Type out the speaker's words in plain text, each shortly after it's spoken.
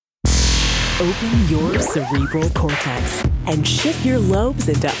Open your cerebral cortex and shift your lobes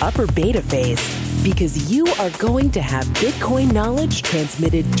into upper beta phase, because you are going to have Bitcoin knowledge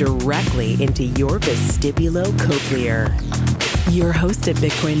transmitted directly into your vestibulocochlear. Your host at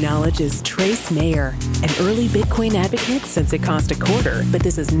Bitcoin Knowledge is Trace Mayer, an early Bitcoin advocate since it cost $0.25, but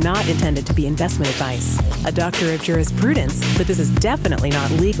this is not intended to be investment advice. A doctor of jurisprudence, but this is definitely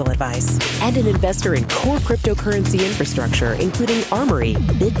not legal advice. And an investor in core cryptocurrency infrastructure, including Armory,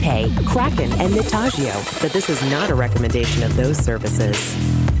 BitPay, Kraken, and Nitagio, but this is not a recommendation of those services.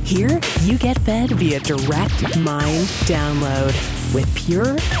 Here, you get fed via direct mind download with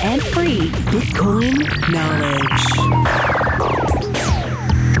pure and free Bitcoin knowledge.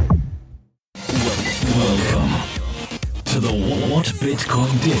 Welcome to the What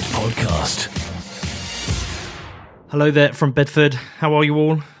Bitcoin Did podcast. Hello there from Bedford. How are you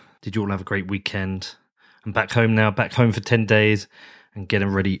all? Did you all have a great weekend? I'm back home now, back home for 10 days and getting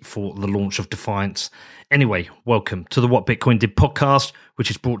ready for the launch of Defiance. Anyway, welcome to the What Bitcoin Did podcast, which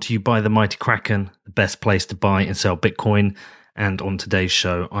is brought to you by the mighty Kraken, the best place to buy and sell Bitcoin. And on today's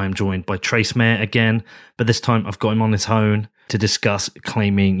show, I am joined by Trace Mayer again, but this time I've got him on his own to discuss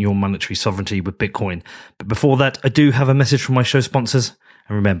claiming your monetary sovereignty with Bitcoin. But before that, I do have a message from my show sponsors.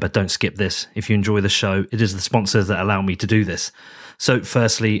 And remember, don't skip this. If you enjoy the show, it is the sponsors that allow me to do this. So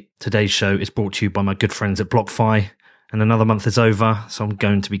firstly, today's show is brought to you by my good friends at BlockFi. And another month is over, so I'm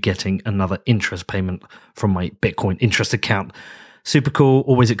going to be getting another interest payment from my Bitcoin interest account. Super cool,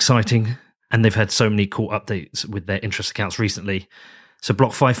 always exciting. And they've had so many cool updates with their interest accounts recently. So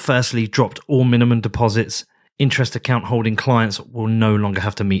BlockFi firstly dropped all minimum deposits. Interest account holding clients will no longer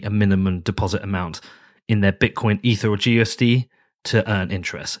have to meet a minimum deposit amount in their Bitcoin, Ether, or GUSD to earn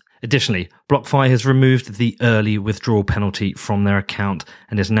interest. Additionally, BlockFi has removed the early withdrawal penalty from their account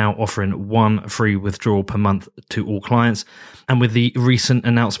and is now offering one free withdrawal per month to all clients. And with the recent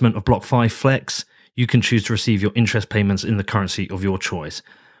announcement of BlockFi Flex, you can choose to receive your interest payments in the currency of your choice.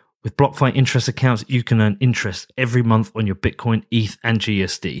 With BlockFi interest accounts, you can earn interest every month on your Bitcoin, ETH, and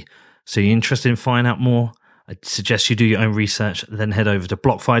GUSD. So you're interested in finding out more? I suggest you do your own research, then head over to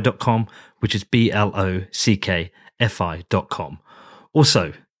blockfi.com, which is BLOCKFI.com.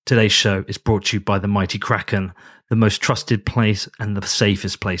 Also, today's show is brought to you by the mighty Kraken, the most trusted place and the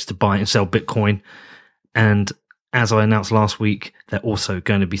safest place to buy and sell Bitcoin. And as I announced last week, they're also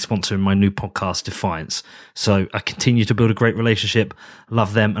going to be sponsoring my new podcast, Defiance. So I continue to build a great relationship,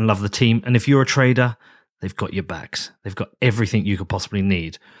 love them and love the team. And if you're a trader, they've got your backs. They've got everything you could possibly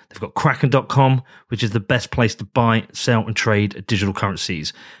need. They've got Kraken.com, which is the best place to buy, sell, and trade digital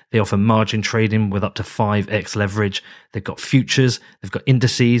currencies. They offer margin trading with up to 5x leverage. They've got futures. They've got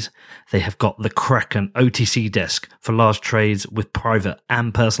indices. They have got the Kraken OTC desk for large trades with private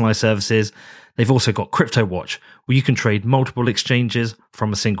and personalized services. They've also got Crypto Watch, where you can trade multiple exchanges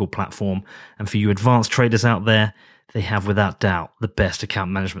from a single platform. And for you advanced traders out there, they have without doubt the best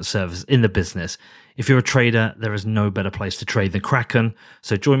account management service in the business. If you're a trader, there is no better place to trade than Kraken.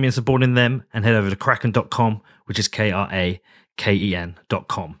 So join me in supporting them and head over to kraken.com, which is KRAKEN.com.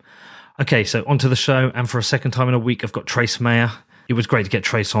 Okay, so onto the show. And for a second time in a week, I've got Trace Mayer. It was great to get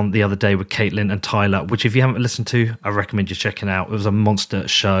Trace on the other day with Caitlin and Tyler, which if you haven't listened to, I recommend you checking out. It was a monster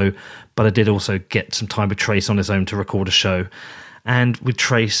show, but I did also get some time with Trace on his own to record a show. And with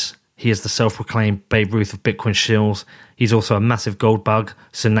Trace, he is the self-proclaimed Babe Ruth of Bitcoin shills. He's also a massive gold bug,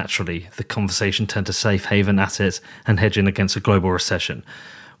 so naturally the conversation turned to safe haven assets and hedging against a global recession.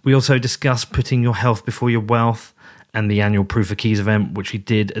 We also discussed putting your health before your wealth and the annual Proof of Keys event, which he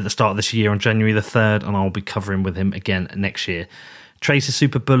did at the start of this year on January the 3rd, and I'll be covering with him again next year. Trace is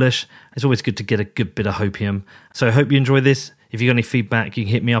super bullish. It's always good to get a good bit of hopium. So I hope you enjoy this. If you've got any feedback, you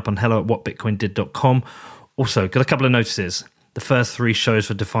can hit me up on hello@whatbitcoindid.com. Also, got a couple of notices. The first 3 shows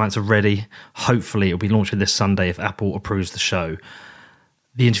for Defiance are ready. Hopefully, it'll be launching this Sunday if Apple approves the show.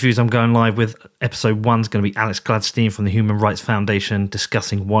 The interviews I'm going live with, episode 1 is going to be Alex Gladstein from the Human Rights Foundation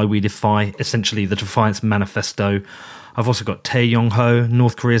discussing why we defy, essentially the Defiance Manifesto. I've also got Tae Yong-ho,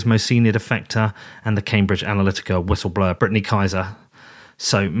 North Korea's most senior defector, and the Cambridge Analytica whistleblower, Brittany Kaiser.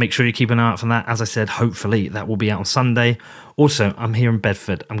 So make sure you keep an eye out for that. As I said, hopefully that will be out on Sunday. Also, I'm here in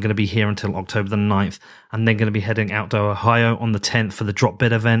Bedford. I'm going to be here until October the 9th. I'm then going to be heading out to Ohio on the 10th for the Drop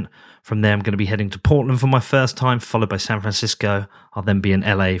Bid event. From there, I'm going to be heading to Portland for my first time, followed by San Francisco. I'll then be in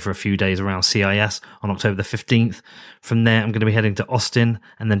LA for a few days around CIS on October the 15th. From there, I'm going to be heading to Austin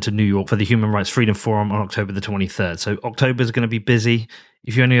and then to New York for the Human Rights Freedom Forum on October the 23rd. So October is going to be busy.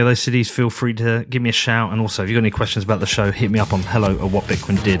 If you're in any of those cities, feel free to give me a shout. And also, if you've got any questions about the show, hit me up on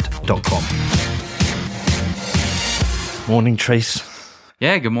hello@whatbitcoindid.com. Morning, Trace.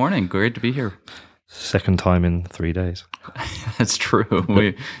 Yeah, good morning. Great to be here. Second time in 3 days. That's true.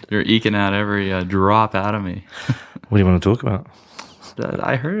 You're eking out every drop out of me. What do you want to talk about?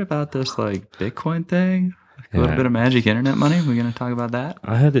 I heard about this like Bitcoin thing. A little bit of magic internet money. We're going to talk about that.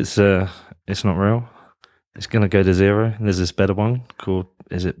 I heard it's not real. It's going to go to zero. And there's this better one called,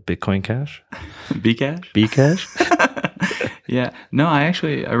 is it Bitcoin Cash? Bcash? Bcash? Yeah. No, I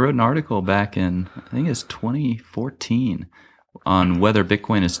wrote an article back in, I think it's 2014 on whether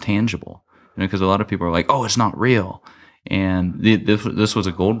Bitcoin is tangible. Because a lot of people are like, oh, it's not real. And this was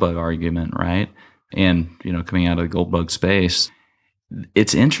a gold bug argument, right? And, coming out of the gold bug space,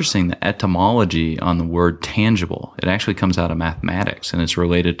 it's interesting, the etymology on the word tangible. It actually comes out of mathematics, and it's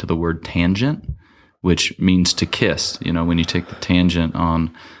related to the word tangent, which means to kiss, when you take the tangent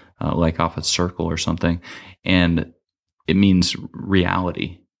on, like off a circle or something. And it means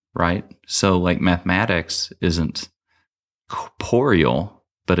reality, right? So like mathematics isn't corporeal,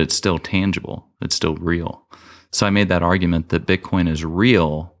 but it's still tangible. It's still real. So I made that argument that Bitcoin is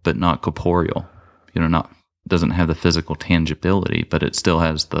real, but not corporeal. Doesn't have the physical tangibility, but it still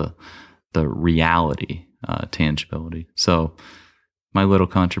has the reality tangibility. So my little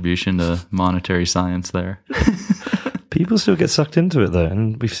contribution to monetary science there. People still get sucked into it though,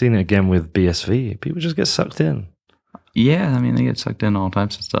 and we've seen it again with BSV. People just get sucked in. Yeah, they get sucked in all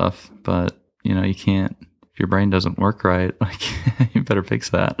types of stuff, but you can't. If your brain doesn't work right, you better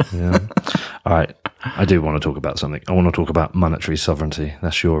fix that. Yeah. All right. I do want to talk about something. I want to talk about monetary sovereignty.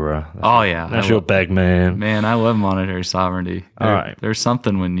 That's your. That's your bag, man. Man, I love monetary sovereignty. All right. There's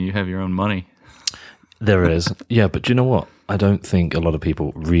something when you have your own money. There is. Yeah, but do you know what? I don't think a lot of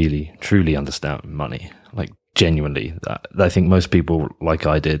people really, truly understand money. Like, genuinely. I think most people, like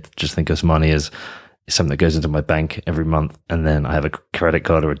I did, just think of money as something that goes into my bank every month, and then I have a credit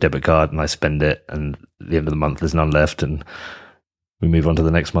card or a debit card and I spend it, and at the end of the month there's none left and we move on to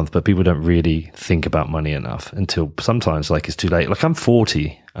the next month. But people don't really think about money enough until sometimes like it's too late. Like I'm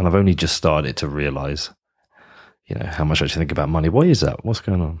 40 and I've only just started to realize, how much I actually think about money. Why is that? What's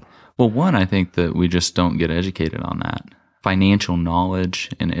going on? Well, one, I think that we just don't get educated on that. Financial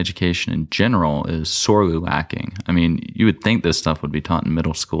knowledge and education in general is sorely lacking. You would think this stuff would be taught in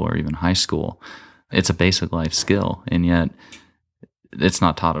middle school or even high school. It's a basic life skill, and yet it's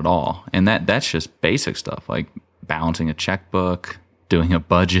not taught at all. And that's just basic stuff like balancing a checkbook, doing a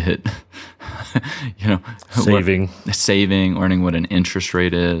budget, saving, learning what an interest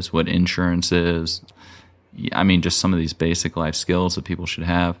rate is, what insurance is. Just some of these basic life skills that people should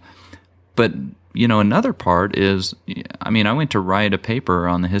have. But, another part is, I went to write a paper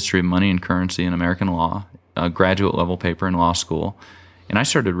on the history of money and currency in American law, a graduate level paper in law school. And I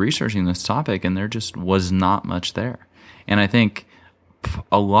started researching this topic, and there just was not much there. And I think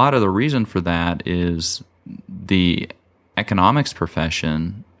a lot of the reason for that is the economics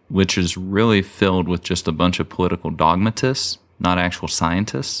profession, which is really filled with just a bunch of political dogmatists, not actual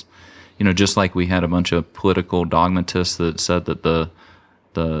scientists. Just like we had a bunch of political dogmatists that said that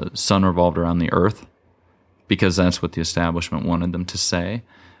the sun revolved around the earth because that's what the establishment wanted them to say.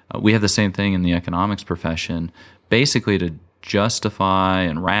 We have the same thing in the economics profession, basically to justify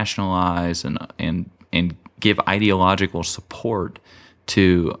and rationalize and give ideological support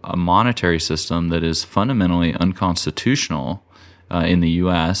to a monetary system that is fundamentally unconstitutional in the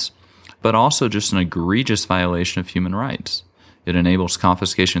U.S., but also just an egregious violation of human rights. It enables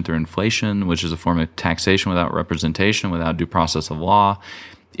confiscation through inflation, which is a form of taxation without representation, without due process of law.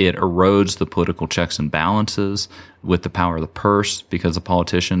 It erodes the political checks and balances with the power of the purse because the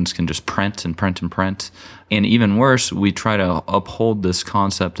politicians can just print and print and print. And even worse, we try to uphold this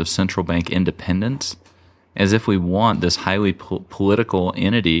concept of central bank independence as if we want this highly political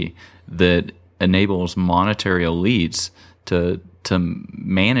entity that enables monetary elites to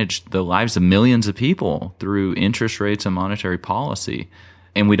manage the lives of millions of people through interest rates and monetary policy.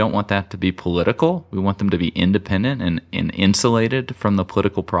 And we don't want that to be political. We want them to be independent and insulated from the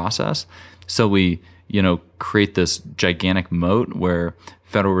political process. So we, create this gigantic moat where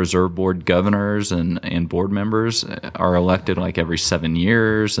Federal Reserve Board governors and board members are elected like every 7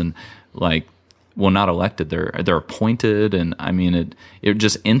 years, and not elected, they're appointed. And it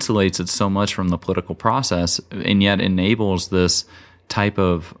just insulates it so much from the political process, and yet enables this type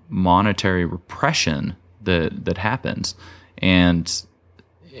of monetary repression that happens and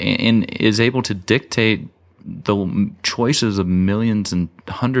is able to dictate the choices of millions and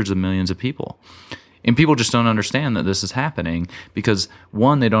hundreds of millions of people. And people just don't understand that this is happening because,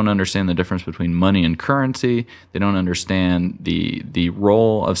 one, they don't understand the difference between money and currency. They don't understand the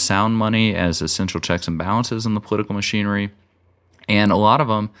role of sound money as essential checks and balances in the political machinery. And a lot of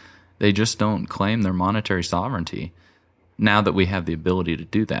them, they just don't claim their monetary sovereignty now that we have the ability to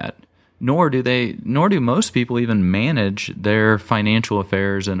do that. nor do most people even manage their financial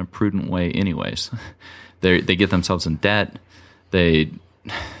affairs in a prudent way anyways. They get themselves in debt. It's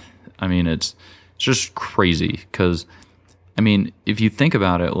just crazy because, if you think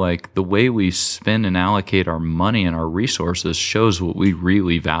about it, like the way we spend and allocate our money and our resources shows what we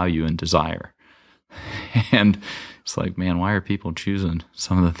really value and desire. And it's like, man, why are people choosing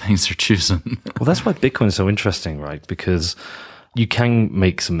some of the things they're choosing? Well, that's why Bitcoin is so interesting, right? Because you can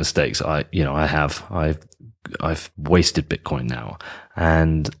make some mistakes. I've wasted Bitcoin now,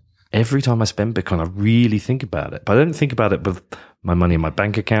 and every time I spend Bitcoin, I really think about it. But I don't think about it with my money in my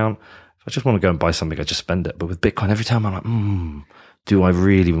bank account. If I just want to go and buy something, I just spend it. But with Bitcoin, every time I'm like, do I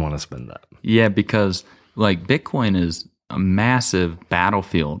really want to spend that? Yeah, because like Bitcoin is a massive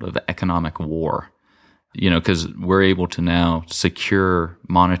battlefield of economic war. Because we're able to now secure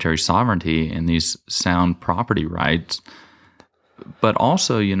monetary sovereignty and these sound property rights. But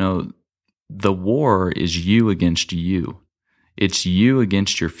also, the war is you against you. It's you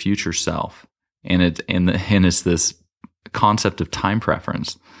against your future self. And it's this concept of time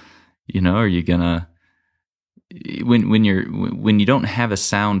preference. Are you gonna when you don't have a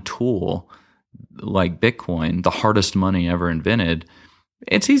sound tool like Bitcoin, the hardest money ever invented,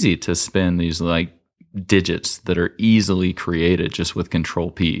 it's easy to spend these like digits that are easily created just with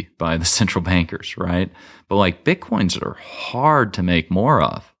Control P by the central bankers, right? But like Bitcoins are hard to make more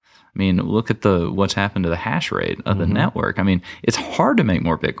of. Look at what's happened to the hash rate of the network. It's hard to make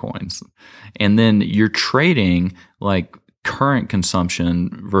more Bitcoins. And then you're trading like current consumption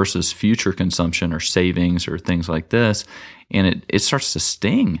versus future consumption or savings or things like this. And it starts to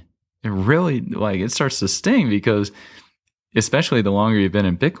sting. It starts to sting because especially the longer you've been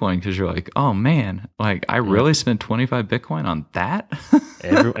in Bitcoin, because you're like, oh man, like I really spent 25 Bitcoin on that.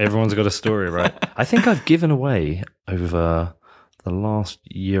 Everyone's got a story, right? I think I've given away over the last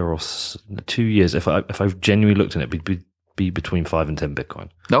year or 2 years. If I've genuinely looked at it, it'd be between 5 and 10 Bitcoin.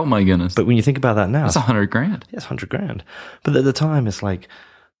 Oh my goodness! But when you think about that now, it's $100,000. Yeah, it's $100,000. But at the time, it's like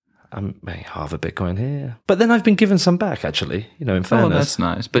I'm making half a Bitcoin here. But then I've been given some back, actually. In fairness. Oh, that's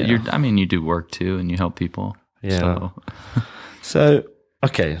nice. But you do work too, and you help people. Yeah. So,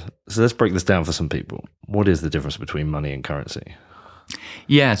 okay. So let's break this down for some people. What is the difference between money and currency?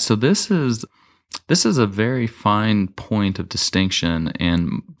 Yeah. So this is a very fine point of distinction,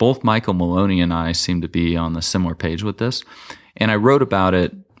 and both Michael Maloney and I seem to be on the similar page with this. And I wrote about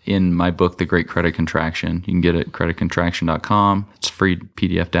it in my book, The Great Credit Contraction. You can get it at creditcontraction.com. It's a free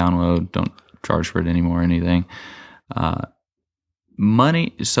PDF download. Don't charge for it anymore or anything.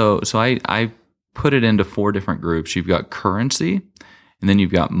 Money. So I put it into 4 different groups. You've got currency, and then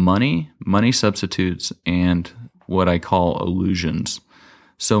you've got money substitutes, and what I call illusions.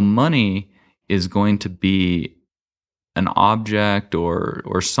 So money is going to be an object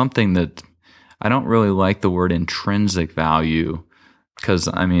or something that I don't really like the word intrinsic value because,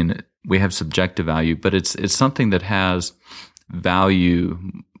 we have subjective value, but it's something that has value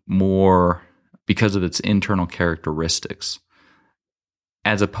more because of its internal characteristics,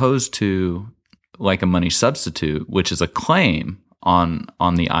 as opposed to like a money substitute, which is a claim on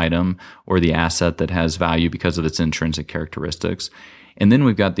the item or the asset that has value because of its intrinsic characteristics. And then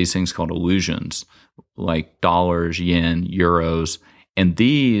we've got these things called illusions, like dollars, yen, euros, and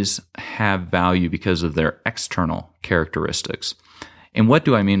these have value because of their external characteristics. And what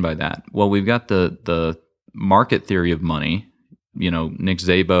do I mean by that? Well, we've got the market theory of money, Nick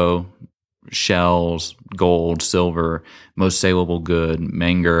Szabo, shells, gold, silver, most saleable good,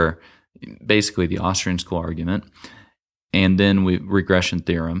 Menger, basically the Austrian school argument, and then regression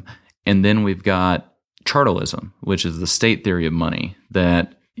theorem, and then we've got chartalism, which is the state theory of money,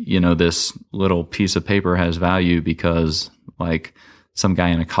 that this little piece of paper has value because like some guy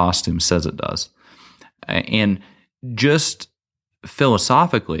in a costume says it does. And just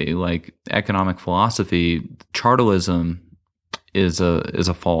philosophically, like economic philosophy, chartalism is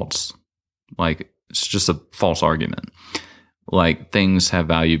a false, like it's just a false argument. Like things have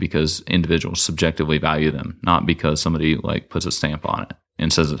value because individuals subjectively value them, not because somebody like puts a stamp on it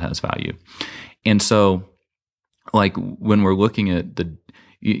and says it has value. And so like when we're looking at the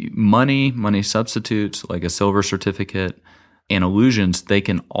money substitutes, like a silver certificate, and illusions, they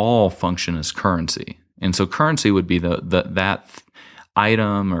can all function as currency. And so currency would be that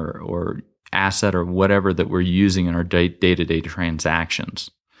item or asset or whatever that we're using in our day-to-day transactions.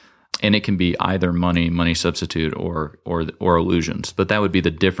 And it can be either money substitute, or illusions. But that would be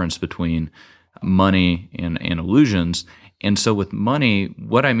the difference between money and illusions. And so with money,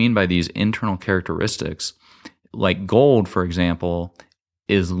 what I mean by these internal characteristics, like gold, for example,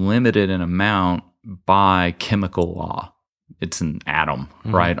 is limited in amount by chemical law. It's an atom,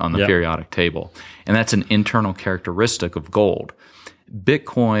 right, on the periodic table. And that's an internal characteristic of gold.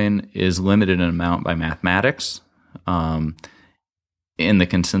 Bitcoin is limited in amount by mathematics, in the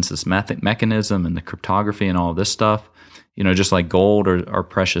consensus mechanism and the cryptography and all of this stuff. Just like gold are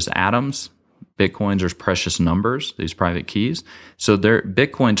precious atoms, Bitcoins are precious numbers, these private keys. So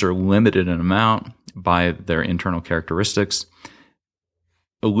Bitcoins are limited in amount by their internal characteristics.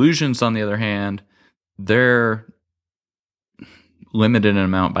 Illusions, on the other hand, they're limited in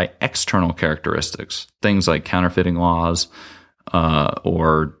amount by external characteristics, things like counterfeiting laws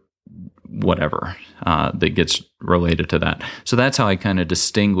or whatever that gets related to that. So that's how I kind of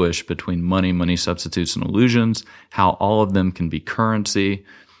distinguish between money substitutes, and illusions, how all of them can be currency.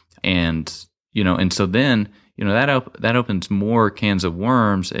 And so then, that opens more cans of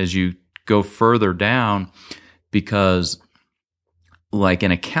worms as you go further down, because like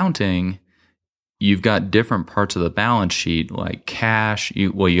in accounting, you've got different parts of the balance sheet, like cash.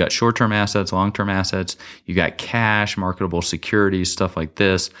 You got short-term assets, long-term assets. You got cash, marketable securities, stuff like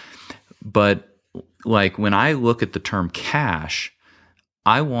this. But like when I look at the term cash,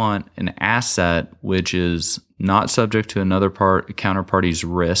 I want an asset which is not subject to another counterparty's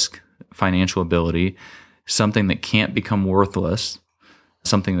risk, financial ability, something that can't become worthless,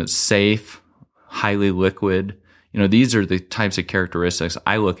 something that's safe, highly liquid. These are the types of characteristics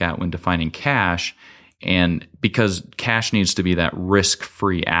I look at when defining cash, and because cash needs to be that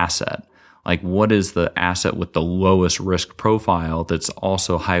risk-free asset. Like, what is the asset with the lowest risk profile that's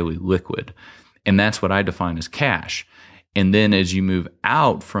also highly liquid? And that's what I define as cash. And then as you move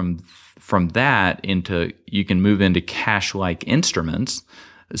out from that you can move into cash-like instruments.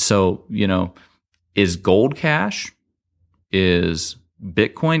 So, is gold cash? Is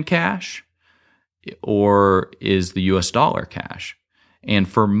Bitcoin cash? Or is the US dollar cash? And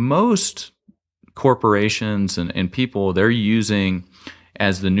for most corporations and people, they're using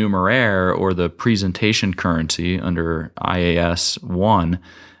as the numeraire or the presentation currency under IAS 1,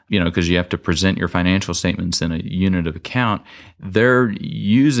 because you have to present your financial statements in a unit of account, they're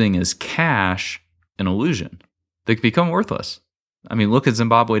using as cash an illusion that can become worthless. I mean, look at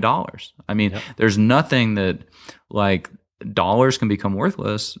Zimbabwe dollars. I mean, There's nothing that like dollars can become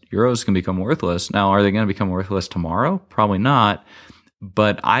worthless, euros can become worthless. Now, are they going to become worthless tomorrow? Probably not.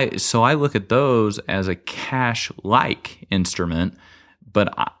 But I look at those as a cash-like instrument,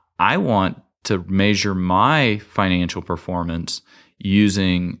 but I want to measure my financial performance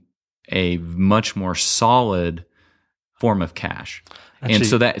using a much more solid form of cash.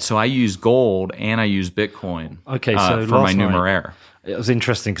 Actually, and so I use gold and I use Bitcoin for my numeraire. It was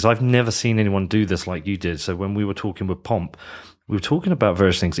interesting because I've never seen anyone do this like you did. So when we were talking with Pomp, we were talking about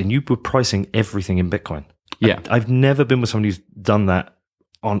various things, and you were pricing everything in Bitcoin. Yeah. I've never been with somebody who's done that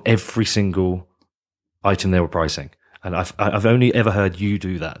on every single item they were pricing. And I've only ever heard you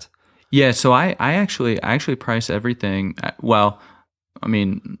do that. Yeah, so I actually price everything. Well, I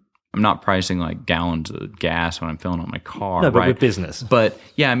mean, I'm not pricing like gallons of gas when I'm filling up my car. No, but right? with business. But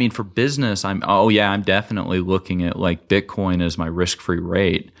yeah, I mean, for business, I'm definitely looking at like Bitcoin as my risk-free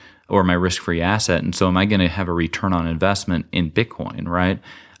rate or my risk-free asset. And so am I going to have a return on investment in Bitcoin, right?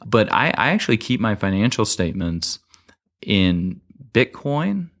 But I actually keep my financial statements in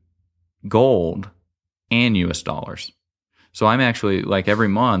Bitcoin, gold, and US dollars. So I'm actually like every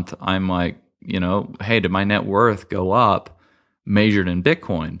month, I'm like, hey, did my net worth go up measured in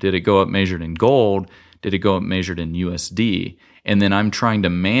Bitcoin? Did it go up measured in gold? Did it go up measured in USD? And then I'm trying to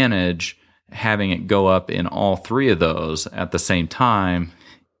manage having it go up in all three of those at the same time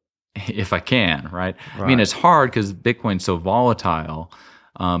if I can, right? I mean, it's hard because Bitcoin's so volatile,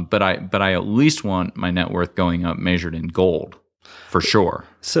 but I at least want my net worth going up measured in gold for sure.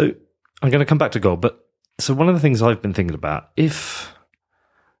 So I'm going to come back to gold, but so one of the things I've been thinking about, if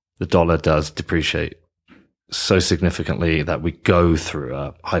the dollar does depreciate so significantly that we go through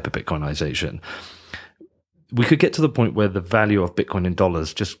a hyper-Bitcoinization, we could get to the point where the value of Bitcoin in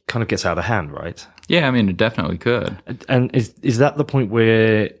dollars just kind of gets out of hand, right? Yeah, I mean, it definitely could. And is that the point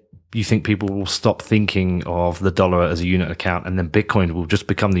where you think people will stop thinking of the dollar as a unit account, and then Bitcoin will just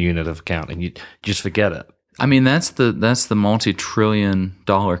become the unit of account, and you just forget it? I mean, that's the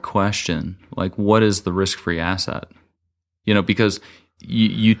multi-trillion-dollar question. Like, what is the risk-free asset? Because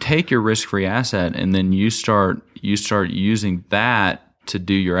you take your risk-free asset and then you start using that to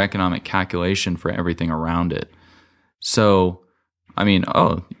do your economic calculation for everything around it. So, I mean,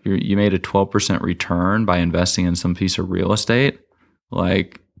 you made a 12% return by investing in some piece of real estate.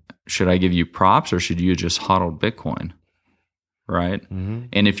 Like, should I give you props or should you just hodl Bitcoin? Right? Mm-hmm.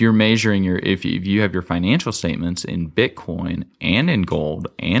 And if you're measuring if you have your financial statements in Bitcoin and in gold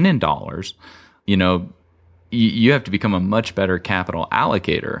and in dollars, you have to become a much better capital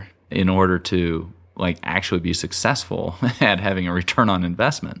allocator in order to like actually be successful at having a return on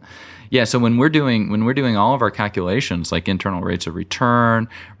investment. Yeah, so when we're doing all of our calculations, like internal rates of return,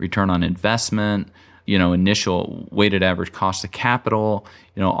 return on investment, initial weighted average cost of capital,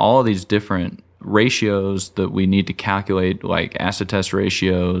 all of these different ratios that we need to calculate, like acid test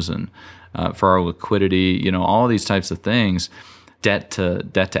ratios and for our liquidity, all of these types of things, debt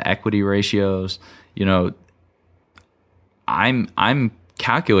to equity ratios, I'm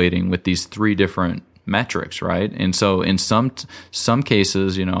calculating with these three different metrics, right? And so in some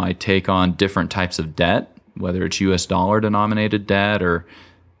cases, I take on different types of debt, whether it's US dollar denominated debt or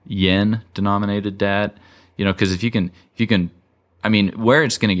yen denominated debt, because if you can, where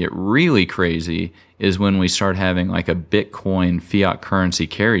it's going to get really crazy is when we start having like a Bitcoin fiat currency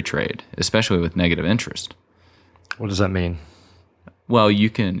carry trade, especially with negative interest. What does that mean? Well, you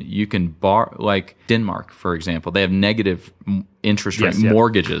can borrow, like Denmark, for example, they have negative interest rate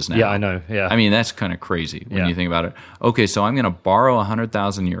mortgages now. Yeah, I know. Yeah. That's kind of crazy when you think about it. Okay, so I'm going to borrow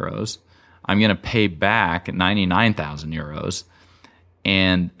 100,000 euros. I'm going to pay back 99,000 euros.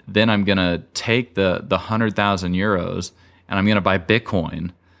 And then I'm going to take the 100,000 euros and I'm going to buy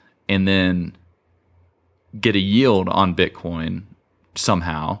Bitcoin and then get a yield on Bitcoin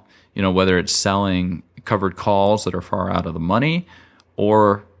somehow, whether it's selling covered calls that are far out of the money,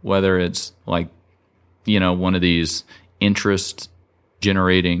 or whether it's like, one of these interest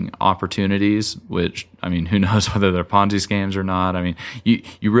generating opportunities, which, who knows whether they're Ponzi scams or not.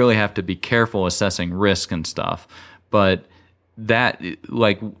 You really have to be careful assessing risk and stuff. But that,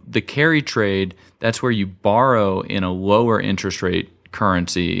 like the carry trade, that's where you borrow in a lower interest rate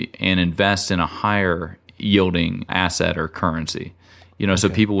currency and invest in a higher yielding asset or currency. So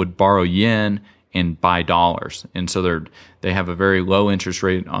people would borrow yen and buy dollars, and so they have a very low interest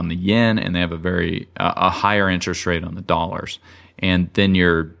rate on the yen, and they have a higher interest rate on the dollars. And then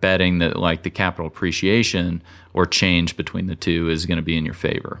you're betting that like the capital appreciation or change between the two is going to be in your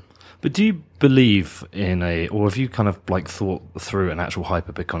favor. But do you believe or have you kind of like thought through an actual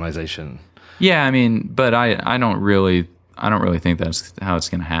hyper-Bitcoinization? Yeah, but I don't really think that's how it's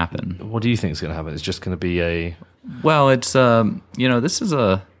going to happen. What do you think is going to happen? It's just going to be well, it's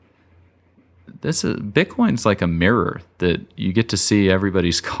Bitcoin's like a mirror that you get to see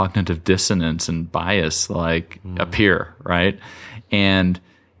everybody's cognitive dissonance and bias appear, right? And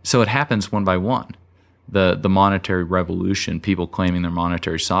so it happens one by one. The monetary revolution, people claiming their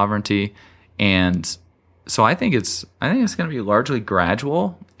monetary sovereignty, and so I think it's going to be largely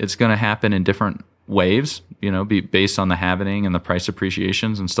gradual. It's going to happen in different waves, be based on the halving and the price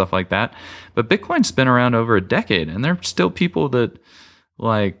appreciations and stuff like that. But Bitcoin's been around over a decade, and there are still people that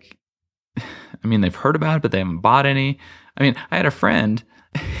they've heard about it, but they haven't bought any. I had a friend,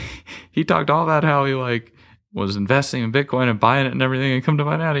 he talked all about how he was investing in Bitcoin and buying it and everything, and come to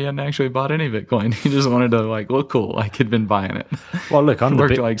find out he hadn't actually bought any Bitcoin. He just wanted to look cool, like he'd been buying it. Well, look, I'm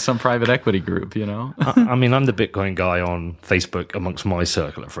worked like some private equity group, I'm the Bitcoin guy on Facebook amongst my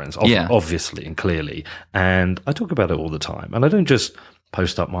circle of friends, obviously and clearly, and I talk about it all the time. And I don't just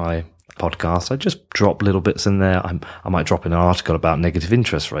post up my podcast. I just drop little bits in there. I might drop in an article about negative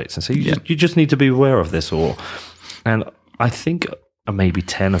interest rates, and so you just need to be aware of this. And I think maybe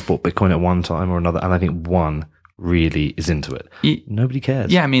 10 have bought Bitcoin at one time or another, and I think one really is into it. Nobody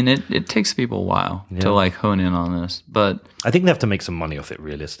cares. Yeah, it takes people a while to hone in on this, but I think they have to make some money off it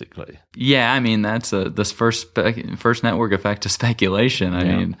realistically. Yeah, that's this first network effect of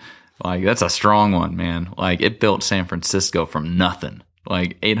speculation. That's a strong one, man. It built San Francisco from nothing.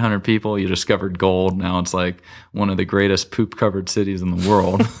 800 people, you discovered gold. Now it's one of the greatest poop-covered cities in the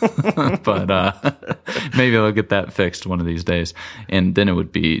world. But maybe they'll get that fixed one of these days. And then it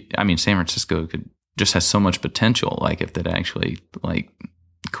would be, San Francisco just has so much potential, if they'd actually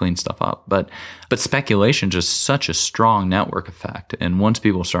clean stuff up. But speculation is just such a strong network effect. And once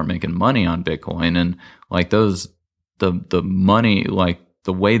people start making money on Bitcoin and the money,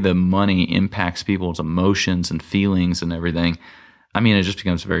 the way the money impacts people's emotions and feelings and everything, it just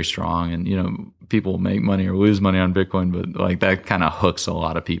becomes very strong, and people make money or lose money on Bitcoin, but that kind of hooks a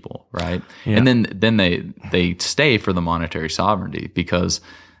lot of people, right? Yeah. And then they stay for the monetary sovereignty because,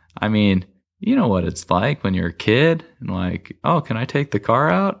 you know what it's like when you're a kid and oh, can I take the car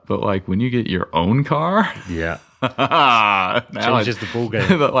out? But when you get your own car, now changes the ball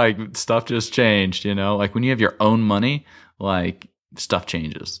game. Stuff just changed, when you have your own money, stuff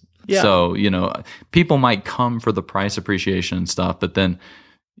changes. Yeah. So, people might come for the price appreciation and stuff, but then,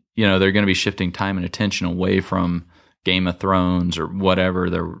 they're going to be shifting time and attention away from Game of Thrones or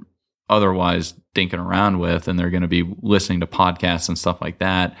whatever they're otherwise dinking around with, and they're going to be listening to podcasts and stuff like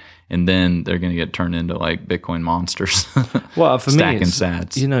that, and then they're going to get turned into like Bitcoin monsters. Well, for me, stacking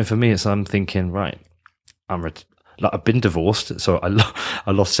sats. For me, I'm thinking, right, I've been divorced, so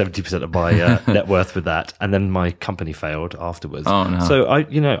I lost 70% of my net worth with that, and then my company failed afterwards. Oh no! So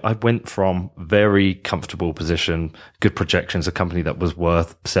I went from very comfortable position, good projections, a company that was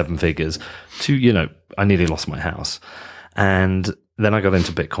worth 7 figures, to I nearly lost my house, and then I got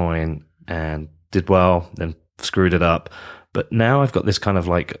into Bitcoin and did well, then screwed it up. But now I've got this kind of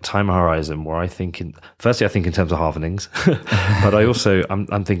like time horizon where I think in terms of halvenings, but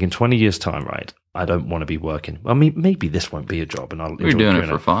I'm thinking 20 years time, right? I don't want to be working. I mean, maybe this won't be a job and You're doing it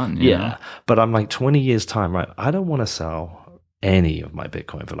for fun. Yeah. But I'm like 20 years time, right? I don't want to sell any of my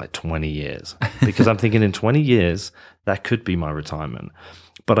Bitcoin for like 20 years because I'm thinking in 20 years, that could be my retirement.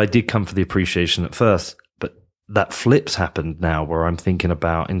 But I did come for the appreciation at first. That flip's happened now where I'm thinking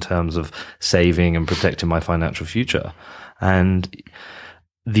about in terms of saving and protecting my financial future. And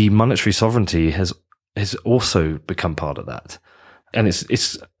the monetary sovereignty has also become part of that. And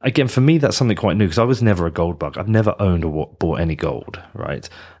it's again, for me, that's something quite new because I was never a gold bug. I've never owned or bought any gold, right?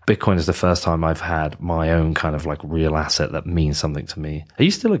 Bitcoin is the first time I've had my own kind of like real asset that means something to me. Are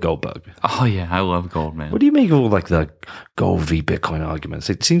you still a gold bug? Oh yeah, I love gold, man. What do you make of all like the gold v Bitcoin arguments?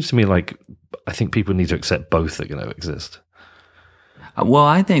 It seems to me like I think people need to accept both are going to exist. Well,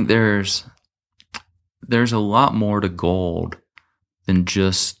 I think there's a lot more to gold than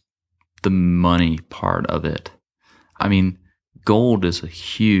just the money part of it. I mean, gold is a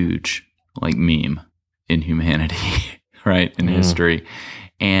huge like meme in humanity, right? In history.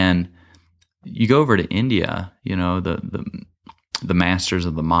 And you go over to India, the masters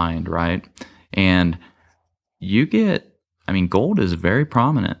of the mind, right? And you get, gold is very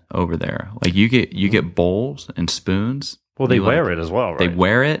prominent over there. Like you get bowls and spoons. Well, they wear it as well, right? They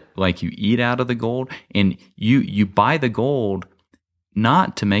wear it, like you eat out of the gold, and you buy the gold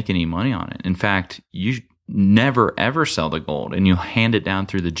not to make any money on it. In fact, you never ever sell the gold, and you hand it down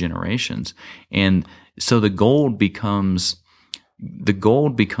through the generations. And so the gold becomes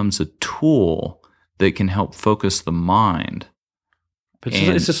a tool that can help focus the mind. But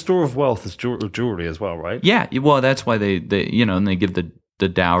it's a store of wealth, it's jewelry as well, right? Yeah, well, that's why they and they give the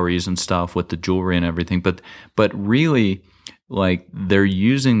dowries and stuff with the jewelry and everything. But really, like they're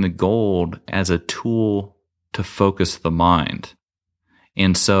using the gold as a tool to focus the mind.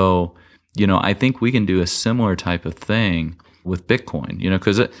 And so, I think we can do a similar type of thing with Bitcoin,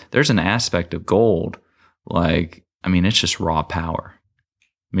 because there's an aspect of gold, like, it's just raw power.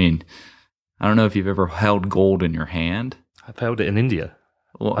 I don't know if you've ever held gold in your hand. I've held it in India.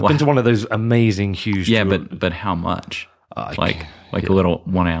 Well, I've been to one of those amazing, huge. Yeah, but how much? Like a little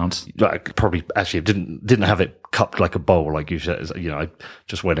 1 ounce. Like probably actually didn't have it cupped like a bowl, like you said. I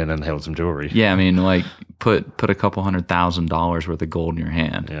just went in and held some jewelry. Yeah, like put a couple $100,000 worth of gold in your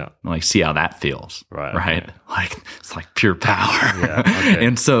hand. Yeah, like see how that feels. Right. Okay. Like it's like pure power. Yeah. Okay.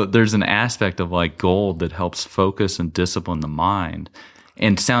 And so there's an aspect of like gold that helps focus and discipline the mind,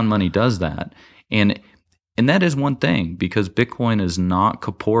 and sound money does that. And that is one thing, because Bitcoin is not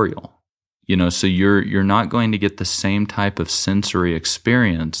corporeal. So you're not going to get the same type of sensory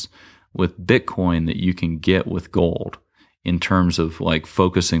experience with Bitcoin that you can get with gold in terms of like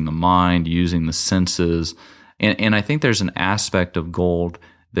focusing the mind, using the senses. And I think there's an aspect of gold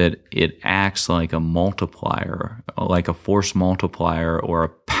that it acts like a multiplier, like a force multiplier or a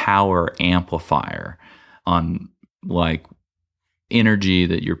power amplifier on like energy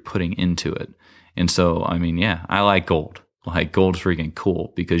that you're putting into it. And so, I like gold. Like gold's freaking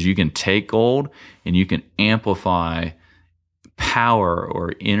cool because you can take gold and you can amplify power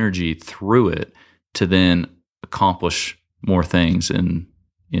or energy through it to then accomplish more things in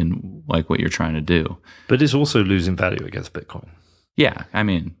like what you're trying to do. But it's also losing value against Bitcoin. Yeah,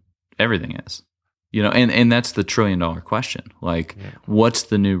 everything is. And that's the $1 trillion question. Like, what's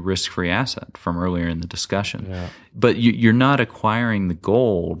the new risk-free asset from earlier in the discussion? Yeah. But you're not acquiring the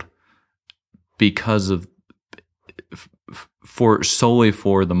gold because of solely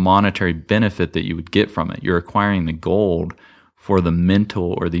for the monetary benefit that you would get from it. You're acquiring the gold for the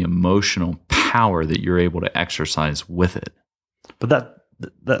mental or the emotional power that you're able to exercise with it. But that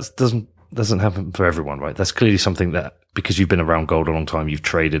doesn't happen for everyone, right? That's clearly something that, because you've been around gold a long time, you've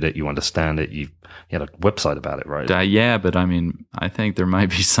traded it, you understand it, you had a website about it, right? Yeah, but I think there might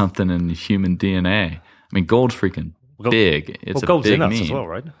be something in human DNA. Gold's freaking big. It's gold's a big in us meme as well,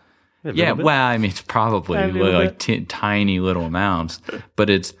 right? Yeah, well, it's probably like tiny little amounts,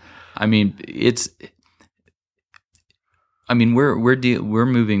 but we're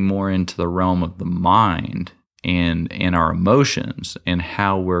moving more into the realm of the mind and our emotions and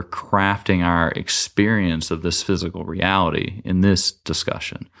how we're crafting our experience of this physical reality in this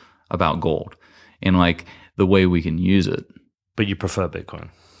discussion about gold and like the way we can use it. But you prefer Bitcoin.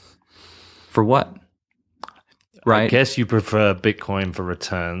 For what? Right? I guess you prefer Bitcoin for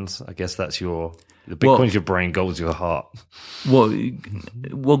returns. I guess that's the Bitcoin's your brain, gold's your heart.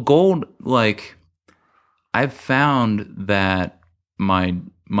 Well, gold, like I've found that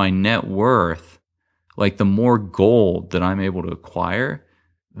my net worth, like the more gold that I'm able to acquire,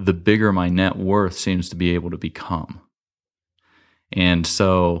 the bigger my net worth seems to be able to become. And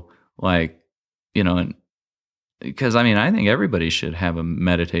so like, because I mean, I think everybody should have a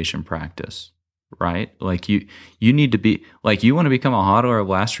meditation practice, right? Like you need to be, like you want to become a hodler of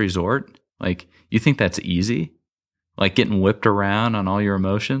last resort. Like you think that's easy? Like getting whipped around on all your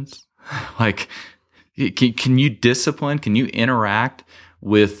emotions? Like can you discipline? Can you interact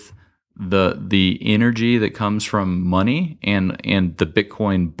with the energy that comes from money and the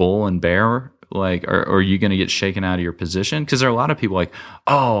Bitcoin bull and bear? Like, are you going to get shaken out of your position? Because there are a lot of people like,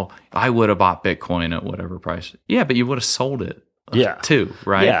 oh, I would have bought Bitcoin at whatever price. Yeah, but you would have sold it too,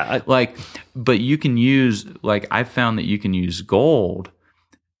 right? Yeah. But you can use, like, I've found that you can use gold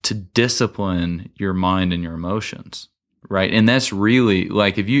to discipline your mind and your emotions, right? And that's really,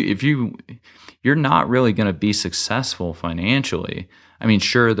 like, if you're not really going to be successful financially. I mean,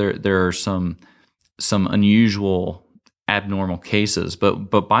 sure, there are some unusual, abnormal cases,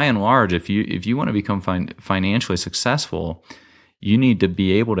 but by and large, if you want to become financially successful, you need to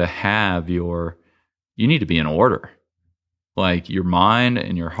be able to you need to be in order. Like your mind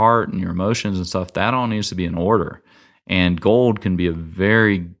and your heart and your emotions and stuff, that all needs to be in order. And gold can be a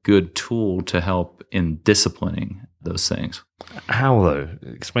very good tool to help in disciplining those things. How though?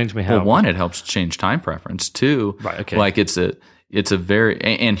 Explain to me how. Well, one, it helps change time preference. Two, right, okay. Like it's a very,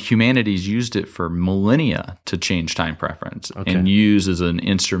 and humanity's used it for millennia to change time preference and use as an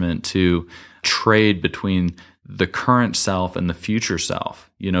instrument to trade between the current self and the future self,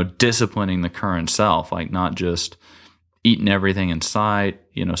 disciplining the current self, like not just eating everything in sight,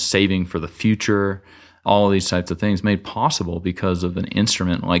 saving for the future, all of these types of things made possible because of an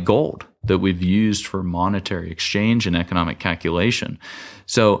instrument like gold that we've used for monetary exchange and economic calculation.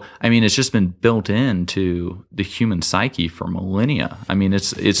 So, I mean, it's just been built into the human psyche for millennia. I mean,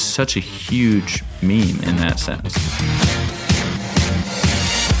 it's such a huge meme in that sense.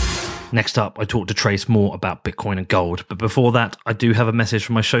 Next up, I talked to Trace more about Bitcoin and gold. But before that, I do have a message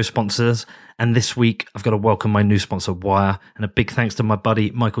from my show sponsors. And this week, I've got to welcome my new sponsor, Wire. And a big thanks to my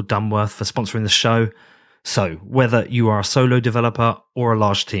buddy, Michael Dunworth, for sponsoring the show. So whether you are a solo developer or a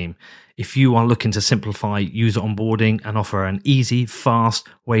large team, if you are looking to simplify user onboarding and offer an easy, fast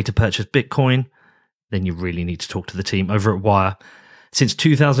way to purchase Bitcoin, then you really need to talk to the team over at Wire. Since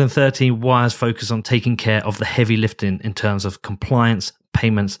 2013, Wire's focused on taking care of the heavy lifting in terms of compliance,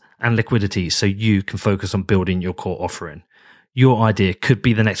 payments, and liquidity so you can focus on building your core offering. Your idea could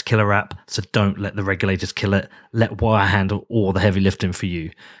be the next killer app, so don't let the regulators kill it. Let Wire handle all the heavy lifting for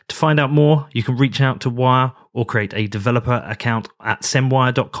you. To find out more, you can reach out to Wire or create a developer account at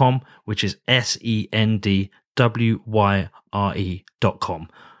sendwire.com, which is sendwyre.com.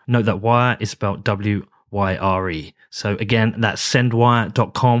 Note that Wire is spelled W-Y-R-E. So again, that's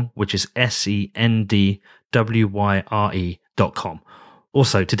sendwire.com, which is sendwyre.com.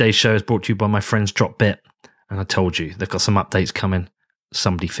 Also, today's show is brought to you by my friends Dropbit. And I told you, they've got some updates coming.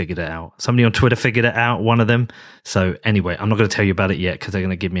 Somebody figured it out. Somebody on Twitter figured it out, one of them. So anyway, I'm not going to tell you about it yet because they're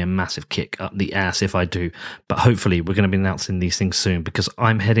going to give me a massive kick up the ass if I do. But hopefully we're going to be announcing these things soon because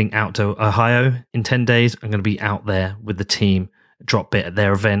I'm heading out to Ohio in 10 days. I'm going to be out there with the team, Dropbit at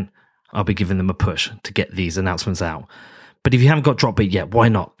their event. I'll be giving them a push to get these announcements out. But if you haven't got Dropbit yet, why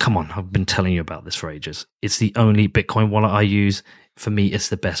not? Come on, I've been telling you about this for ages. It's the only Bitcoin wallet I use. For me, it's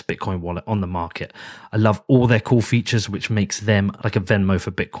the best Bitcoin wallet on the market. I love all their cool features, which makes them like a Venmo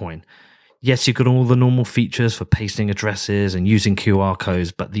for Bitcoin. Yes, you've got all the normal features for pasting addresses and using QR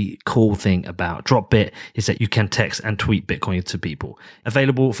codes, but the cool thing about Dropbit is that you can text and tweet Bitcoin to people.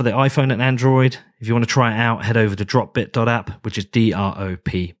 Available for the iPhone and Android. If you want to try it out, head over to dropbit.app, which is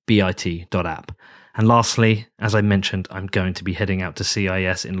DROPBIT.app. And lastly, as I mentioned, I'm going to be heading out to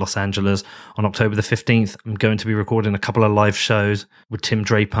CIS in Los Angeles on October the 15th. I'm going to be recording a couple of live shows with Tim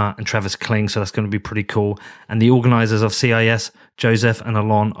Draper and Travis Kling, so that's going to be pretty cool. And the organizers of CIS, Joseph and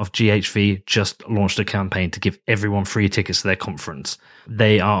Alon of GHV, just launched a campaign to give everyone free tickets to their conference.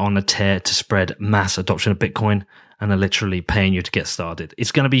 They are on a tear to spread mass adoption of Bitcoin and are literally paying you to get started.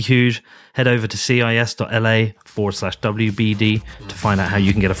 It's going to be huge. Head over to cis.la/WBD to find out how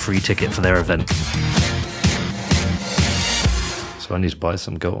you can get a free ticket for their event. So So I need to buy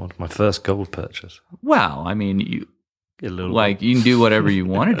some gold. My first gold purchase. Well, I mean, you Like you can do whatever you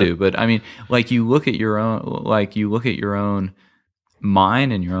want to do, but I mean, like you look at your own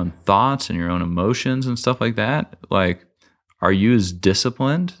mind and your own thoughts and your own emotions and stuff like that. Like, are you as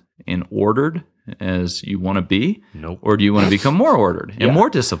disciplined and ordered as you want to be? Nope. Or do you want to become more ordered and more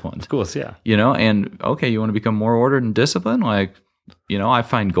disciplined? Of course, yeah. And okay, you want to become more ordered and disciplined? Like, I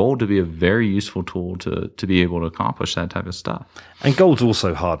find gold to be a very useful tool to be able to accomplish that type of stuff. And gold's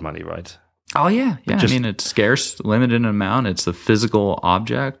also hard money, right? Oh, yeah. Yeah. I mean, it's scarce, limited in amount. It's a physical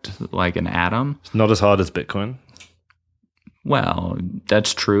object, like an atom. It's not as hard as Bitcoin. Well,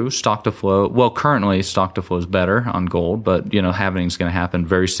 that's true. Stock to flow. Well, currently stock to flow is better on gold, but halving's going to happen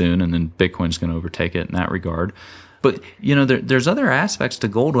very soon, and then Bitcoin's going to overtake it in that regard. But there's other aspects to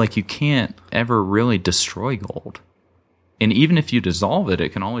gold, like you can't ever really destroy gold, and even if you dissolve it, it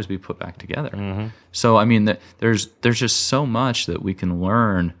can always be put back together. Mm-hmm. So I mean, there's just so much that we can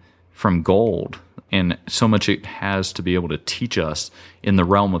learn from gold, and so much it has to be able to teach us in the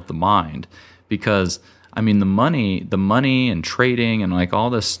realm of the mind, because I mean, the money and trading and like all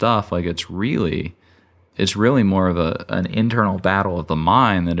this stuff, like it's really more of an internal battle of the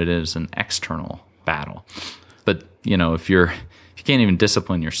mind than it is an external battle. But if you can't even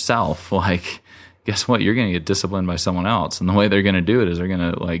discipline yourself, like guess what? You're going to get disciplined by someone else, and the way they're going to do it is they're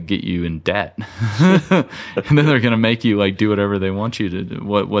going to like get you in debt, and then they're going to make you like do whatever they want you to do,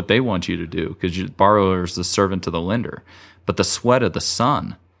 what they want you to do, because your borrower is the servant to the lender. But the sweat of the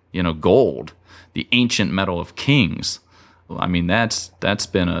sun, gold, the ancient metal of kings. I mean, that's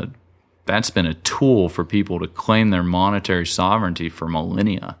been a tool for people to claim their monetary sovereignty for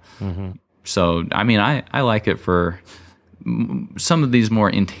millennia. Mm-hmm. So, I mean, I like it for some of these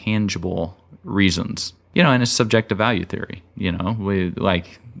more intangible reasons, and it's subjective value theory. We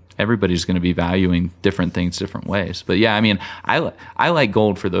like everybody's going to be valuing different things different ways. But yeah, I mean, I like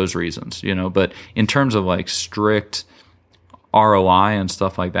gold for those reasons, But in terms of like strict ROI and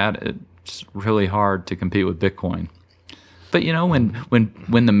stuff like that, it's really hard to compete with Bitcoin. But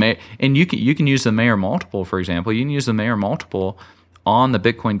when the Mayer, and you can use the Mayer multiple, for example. You can use the Mayer multiple on the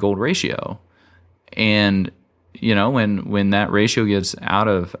Bitcoin gold ratio, and when that ratio gets out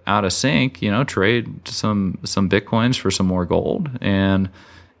of sync, trade some Bitcoins for some more gold, and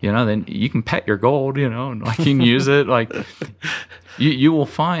then you can pet your gold, and like you can use it. Like you will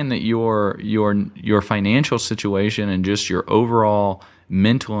find that your financial situation and just your overall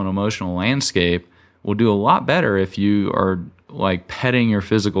mental and emotional landscape will do a lot better if you are like petting your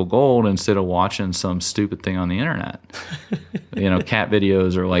physical gold instead of watching some stupid thing on the internet, cat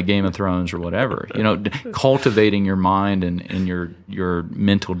videos or like Game of Thrones or whatever, cultivating your mind and your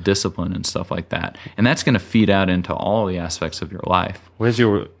mental discipline and stuff like that. And that's going to feed out into all the aspects of your life. Where's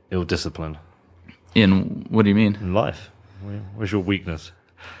your ill discipline? In what do you mean? In life. Where's your weakness?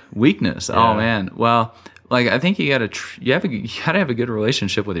 Weakness? Yeah. Oh man. Well, like I think you gotta have a good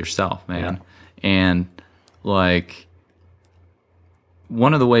relationship with yourself, man. Yeah. And like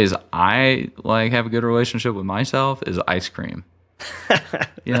one of the ways I like have a good relationship with myself is ice cream.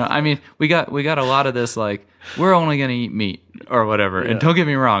 I mean, we got a lot of this like we're only gonna eat meat or whatever. Yeah. And don't get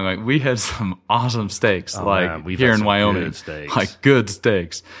me wrong, like we had some awesome steaks here in Wyoming, like good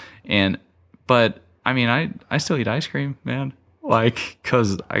steaks. But I mean, I still eat ice cream, man. Like,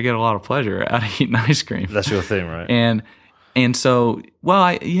 because I get a lot of pleasure out of eating ice cream. That's your thing, right? And so,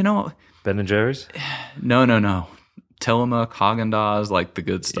 well, Ben and Jerry's? No. Tillamook, Haagen-Dazs, like the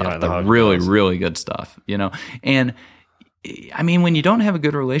good stuff, the really, really good stuff, And I mean, when you don't have a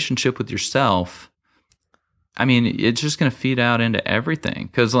good relationship with yourself, I mean, it's just going to feed out into everything.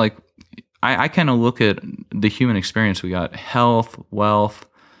 Because, like, I kind of look at the human experience. We got health, wealth,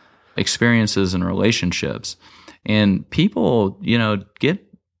 experiences, and relationships. And people,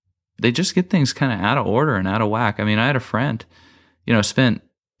 they just get things kind of out of order and out of whack. I mean, I had a friend, spent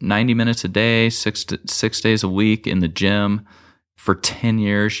 90 minutes a day, six days a week in the gym for 10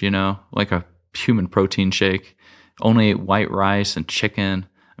 years, like a human protein shake, only ate white rice and chicken.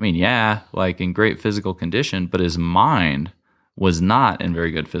 I mean, yeah, like in great physical condition, but his mind was not in very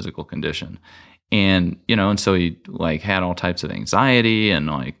good physical condition. And, and so he like had all types of anxiety and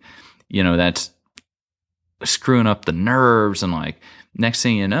like, that's screwing up the nerves, and like next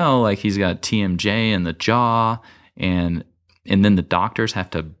thing you know, like he's got TMJ in the jaw, and then the doctors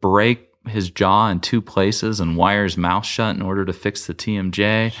have to break his jaw in two places and wire his mouth shut in order to fix the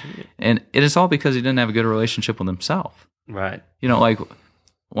TMJ. Shit. And it is all because he didn't have a good relationship with himself. Right. Like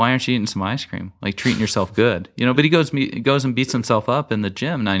why aren't you eating some ice cream? Like treating yourself good, but he goes and beats himself up in the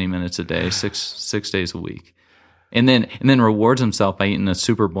gym 90 minutes a day, six days a week. And then rewards himself by eating a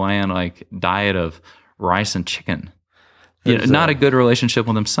super bland like diet of rice and chicken. not a good relationship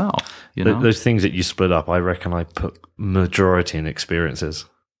with himself. Those things that you split up, I reckon I put majority in experiences.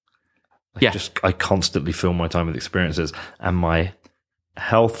 I constantly fill my time with experiences, and my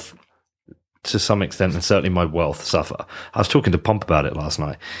health, to some extent, and certainly my wealth, suffer. I was talking to Pomp about it last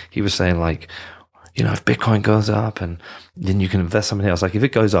night. He was saying, like, if Bitcoin goes up and then you can invest something else. Like, if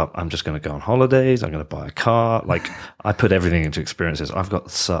it goes up, I'm just going to go on holidays. I'm going to buy a car. Like, I put everything into experiences. I've got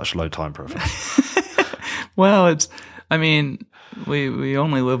such low time profile. Well, we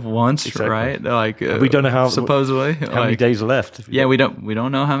only live once, exactly. Right? Like, we don't know how supposedly how many days are left. Yeah, we don't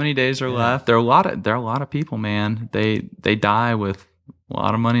know how many days are left. There are a lot of people, man. They die with a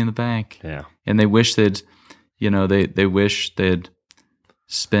lot of money in the bank. Yeah, and they wish they'd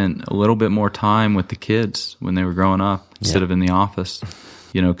spent a little bit more time with the kids when they were growing up instead of in the office.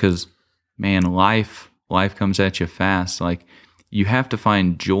 Because man, life comes at you fast. Like, you have to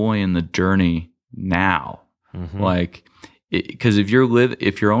find joy in the journey now. Mm-hmm. Like, because if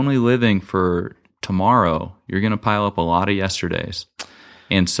you're only living for tomorrow, you're going to pile up a lot of yesterdays.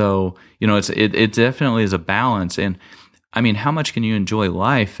 And so, it definitely is a balance. And I mean, how much can you enjoy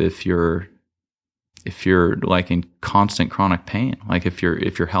life if you're like in constant chronic pain, like if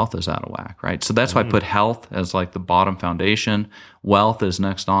your health is out of whack, right? So that's why I put health as like the bottom foundation. Wealth is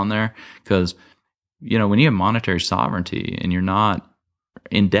next on there, because when you have monetary sovereignty and you're not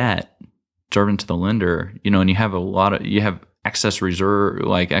in debt, servant to the lender, and you have excess reserve,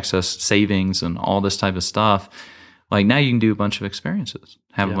 like excess savings and all this type of stuff. Like, now you can do a bunch of experiences,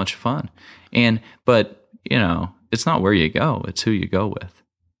 have a bunch of fun, but it's not where you go; it's who you go with.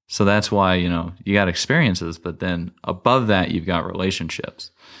 So that's why, you got experiences, but then above that, you've got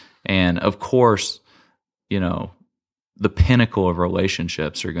relationships. And of course, the pinnacle of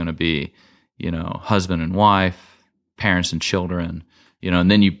relationships are going to be, husband and wife, parents and children, and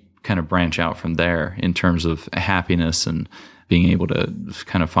then you kind of branch out from there in terms of happiness and being able to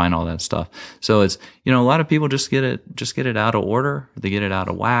kind of find all that stuff. So it's, a lot of people just get it out of order. They get it out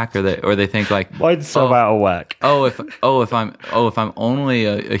of whack, or they think like, why it's so out of whack? If I'm only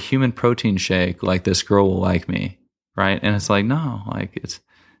a human protein shake, like, this girl will like me, right? And it's like, no, like,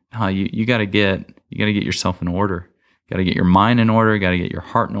 you got to get yourself in order. Got to get your mind in order. Got to get your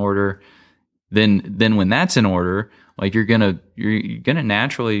heart in order. Then when that's in order, like, you're gonna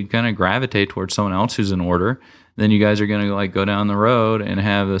naturally kind of gravitate towards someone else who's in order. Then you guys are going to, like, go down the road and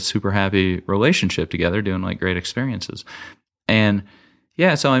have a super happy relationship together, doing, like, great experiences. And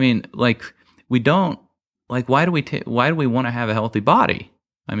so I mean, like, we don't, like, why do we want to have a healthy body?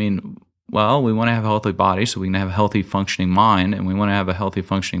 I mean, well, we want to have a healthy body so we can have a healthy functioning mind, and we want to have a healthy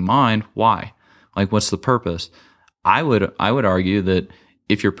functioning mind. Why? Like, what's the purpose? I would argue that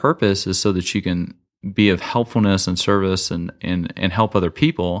if your purpose is so that you can be of helpfulness and service and help other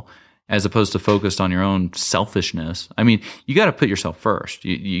people, as opposed to focused on your own selfishness. I mean, you got to put yourself first.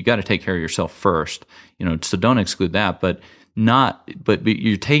 You got to take care of yourself first. So don't exclude that, but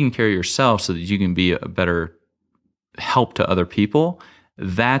you're taking care of yourself so that you can be a better help to other people.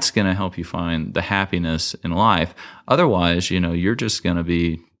 That's going to help you find the happiness in life. Otherwise, you're just going to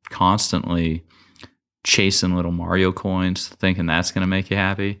be constantly chasing little Mario coins, thinking that's going to make you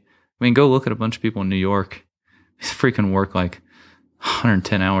happy. I mean, go look at a bunch of people in New York. They freaking work like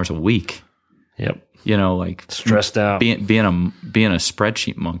 110 hours a week. Yep. Like, stressed out, being a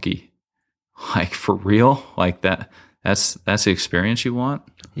spreadsheet monkey, like, for real, like that's the experience you want.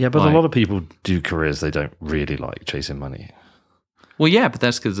 Yeah, but a lot of people do careers they don't really like, chasing money. Well, yeah, but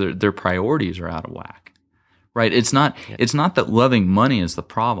that's because their priorities are out of whack, right? It's not that loving money is the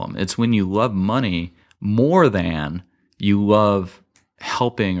problem. It's when you love money more than you love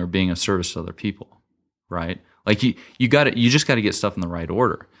helping or being of service to other people, right? Like, you just got to get stuff in the right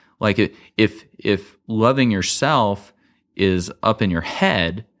order. Like, if loving yourself is up in your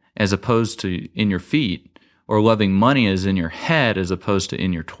head as opposed to in your feet, or loving money is in your head as opposed to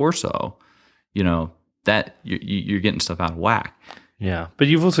in your torso, that you're getting stuff out of whack. Yeah, but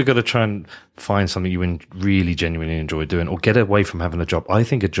you've also got to try and find something you really genuinely enjoy doing, or get away from having a job. I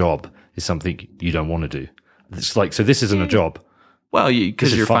think a job is something you don't want to do. It's like, so this isn't a job. Well,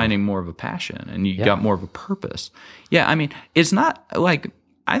 because you're finding more of a passion and you got more of a purpose. Yeah, I mean, it's not like,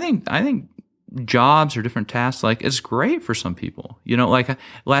 I think jobs or different tasks, like, it's great for some people. Like,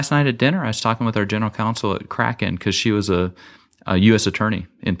 last night at dinner, I was talking with our general counsel at Kraken, because she was a U.S. attorney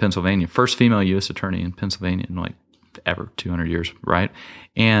in Pennsylvania, first female U.S. attorney in Pennsylvania in, like, ever, 200 years, right?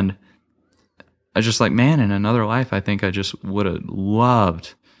 And I was just like, man, in another life, I think I just would have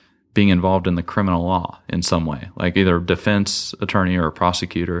loved being involved in the criminal law in some way, like either a defense attorney or a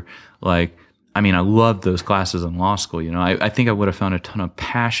prosecutor. Like, I mean, I loved those classes in law school. I think I would have found a ton of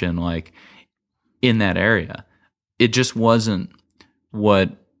passion, like, in that area. it just wasn't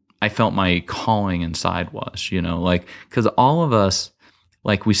what I felt my calling inside was, like, because all of us,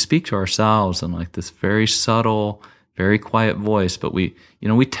 like, we speak to ourselves in like this very subtle, very quiet voice, but we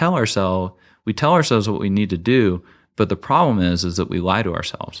tell ourselves what we need to do. But the problem is that we lie to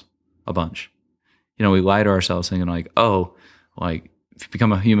ourselves a bunch. We lie to ourselves thinking like, oh, like if you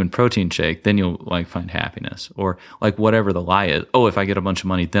become a human protein shake, then you'll like find happiness, or like whatever the lie is. Oh, if I get a bunch of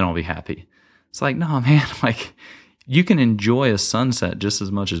money, then I'll be happy. It's like, no, man, like you can enjoy a sunset just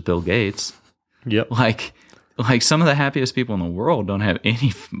as much as Bill Gates. Yep. Like some of the happiest people in the world don't have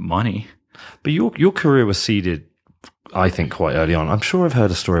any money. But your career was seeded, I think, quite early on. I'm sure I've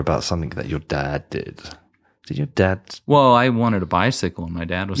heard a story about something that your dad did. Did your dad? Well, I wanted a bicycle, and my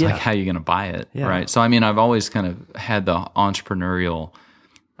dad was like, how are you going to buy it? Yeah. Right. So, I mean, I've always kind of had the entrepreneurial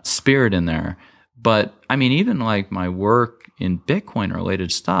spirit in there. But, I mean, even like my work in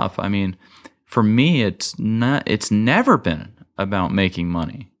Bitcoin-related stuff, I mean, for me, it's never been about making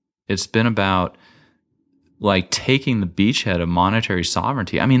money. It's been about like taking the beachhead of monetary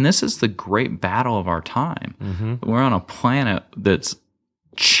sovereignty. I mean, this is the great battle of our time. Mm-hmm. We're on a planet that's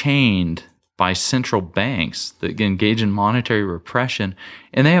chained by central banks that engage in monetary repression,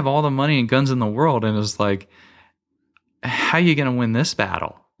 and they have all the money and guns in the world. And it's like, how are you going to win this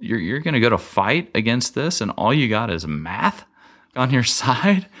battle? You're going to go to fight against this, and all you got is math on your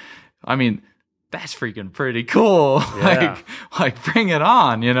side? I mean, that's freaking pretty cool. Yeah. Like bring it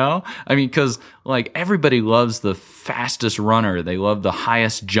on, I mean, because like everybody loves the fastest runner. They love the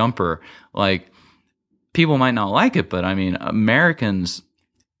highest jumper. Like people might not like it, but I mean, Americans,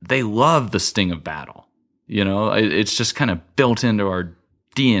 they love the sting of battle. It's just kind of built into our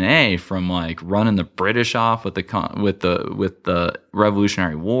DNA from like running the British off with the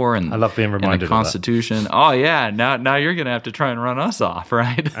Revolutionary War and I love being reminded and the Constitution. Of that. Oh yeah, now you're gonna have to try and run us off,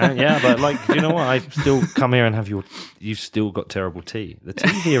 right? Yeah, but like, you know what? I still come here and have you've still got terrible tea. The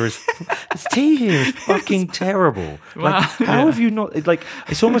tea here is fucking terrible. Like, how have you not? Like,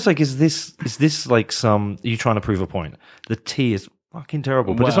 it's almost like is this like are you trying to prove a point? The tea is fucking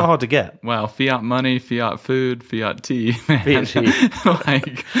terrible, but it's not hard to get. Well, fiat money, fiat food, fiat tea, man. Fiat tea.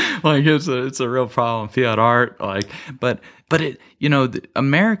 like it's a real problem. Fiat art, but it,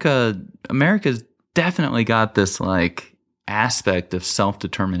 America's definitely got this like aspect of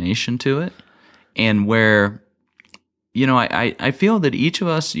self-determination to it, and where, I feel that each of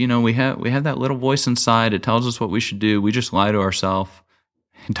us, we have that little voice inside. It tells us what we should do. We just lie to ourselves.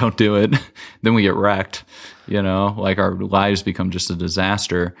 Don't do it. Then we get wrecked, like our lives become just a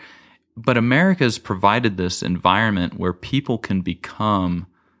disaster. But America's provided this environment where people can become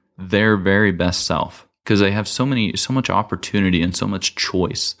their very best self because they have so much opportunity and so much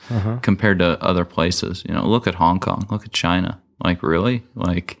choice compared to other places. Look at Hong Kong, look at China. Like, really?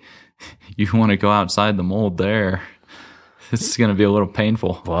 Like, you want to go outside the mold there? It's going to be a little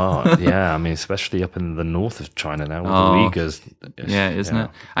painful. Wow, yeah. I mean, especially up in the north of China now with the Uyghurs. Yeah, isn't it?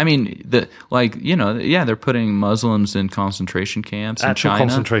 I mean, they're putting Muslims in concentration camps in China.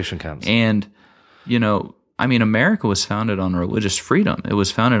 Concentration camps. And, I mean, America was founded on religious freedom. It was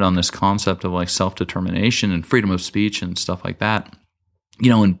founded on this concept of like self-determination and freedom of speech and stuff like that.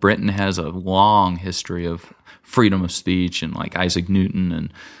 And Britain has a long history of freedom of speech, and like Isaac Newton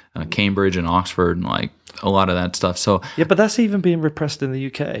and Cambridge and Oxford and like a lot of that stuff. So yeah, but that's even being repressed in the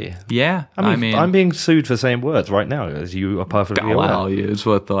UK. Yeah, I mean I'm being sued for saying words right now, as you are perfectly aware. It's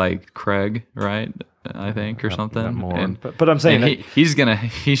with like Craig, right? I think, or something. But I'm saying he's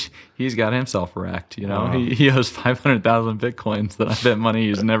got himself wrecked. He owes 500,000 bitcoins that I bet money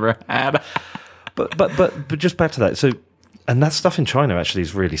he's never had. but just back to that. So. And that stuff in China actually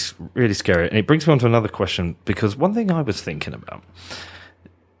is really, really scary. And it brings me on to another question, because one thing I was thinking about.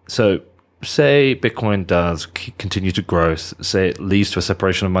 So, say Bitcoin does continue to grow, say it leads to a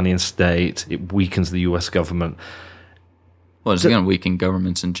separation of money and state, it weakens the US government. Well, it's going to weaken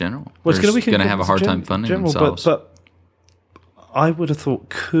governments in general. Well, it's going to have a hard time funding themselves. But I would have thought,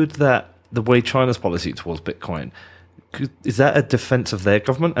 could the way China's policy towards Bitcoin, is that a defense of their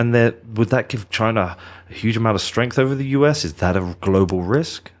government? And would that give China a huge amount of strength over the US? Is that a global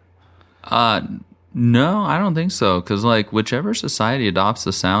risk? No, I don't think so. Because like whichever society adopts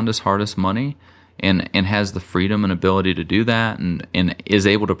the soundest, hardest money and has the freedom and ability to do that and is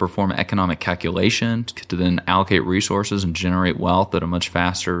able to perform economic calculation to then allocate resources and generate wealth at a much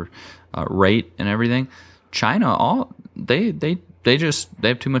faster rate and everything. China, they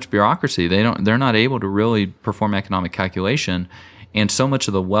have too much bureaucracy. They're not able to really perform economic calculation, and so much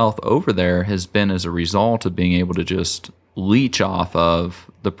of the wealth over there has been as a result of being able to just leech off of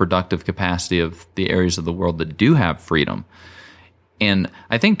the productive capacity of the areas of the world that do have freedom. And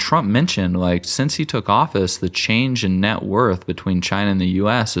I think Trump mentioned, like, since he took office, the change in net worth between China and the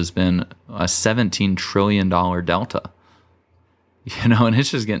U.S. has been a $17 trillion delta. And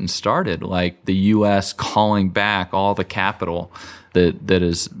it's just getting started. Like, the U.S. calling back all the capital that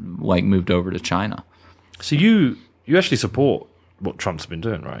is, like, moved over to China. So you actually support what Trump's been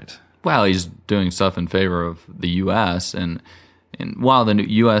doing, right? Well, he's doing stuff in favor of the U.S. And while the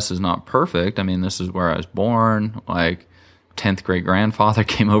U.S. is not perfect, I mean, this is where I was born. Like, 10th great grandfather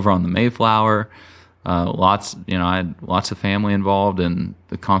came over on the Mayflower. I had lots of family involved in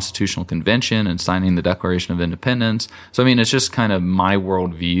the Constitutional Convention and signing the Declaration of Independence. So, I mean, it's just kind of my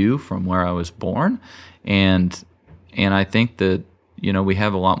worldview from where I was born. And I think that, we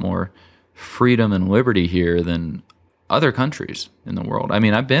have a lot more freedom and liberty here than other countries in the world. I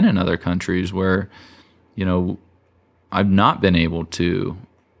mean, I've been in other countries where, I've not been able to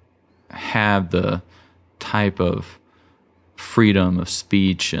have the type of freedom of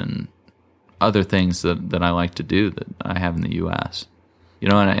speech and other things that I like to do that I have in the U.S.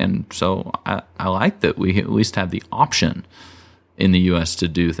 And so I like that we at least have the option in the U.S. to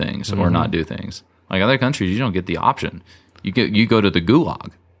do things or not do things. Like other countries, you don't get the option. You go to the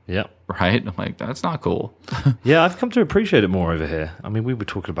gulag. Yeah. Right? I'm like, that's not cool. Yeah, I've come to appreciate it more over here. I mean, we were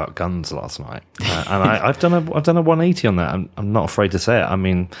talking about guns last night, and I've done a 180 on that. I'm not afraid to say it. I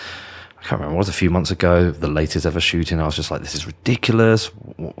mean, I can't remember, it was a few months ago, the latest ever shooting. I was just like, this is ridiculous.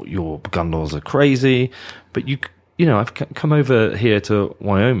 Your gun laws are crazy. But I've come over here to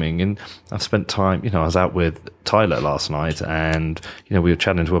Wyoming and I've spent time, I was out with Tyler last night and, we were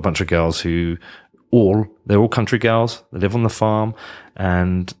chatting to a bunch of girls who they're all country girls. They live on the farm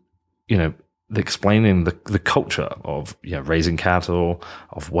and, they're explaining the culture of, raising cattle,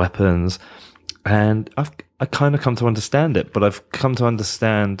 of weapons. And I kind of come to understand it, but I've come to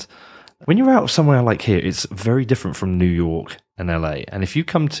understand when you're out somewhere like here, it's very different from New York and LA. And if you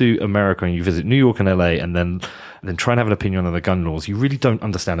come to America and you visit New York and LA and then try and have an opinion on the gun laws, you really don't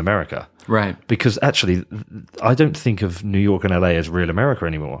understand America. Right. Because actually, I don't think of New York and LA as real America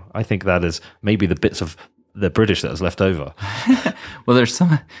anymore. I think that is maybe the bits of the British that is left over. Well, there's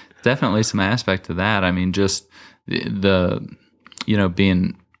definitely some aspect to that. I mean, just the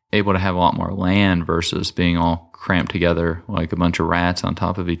being able to have a lot more land versus being all cramped together like a bunch of rats on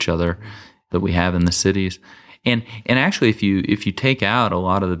top of each other that we have in the cities. And actually, if you take out a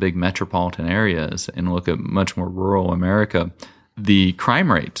lot of the big metropolitan areas and look at much more rural America, the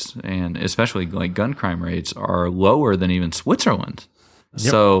crime rates, and especially like gun crime rates, are lower than even Switzerland.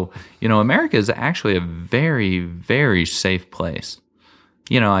 Yep. So, America is actually a very, very safe place.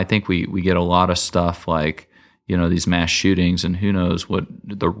 I think we get a lot of stuff like, these mass shootings, and who knows what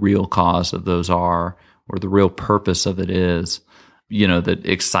the real cause of those are or the real purpose of it is, that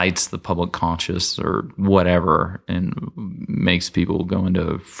excites the public conscious or whatever and makes people go into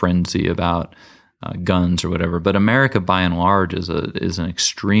a frenzy about guns or whatever. But America, by and large, is an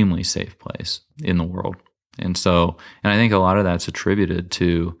extremely safe place in the world. And I think a lot of that's attributed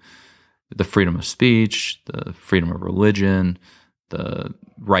to the freedom of speech, the freedom of religion, the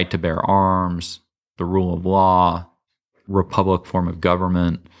right to bear arms, the rule of law, republic form of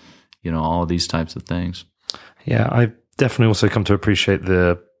government, all of these types of things. Yeah, I definitely also come to appreciate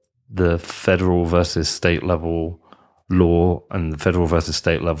the federal versus state level law and the federal versus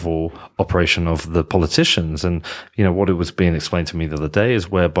state level operation of the politicians. And, what it was being explained to me the other day is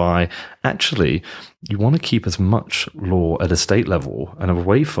whereby actually you want to keep as much law at a state level and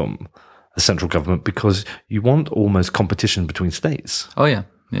away from the central government because you want almost competition between states. Oh, yeah.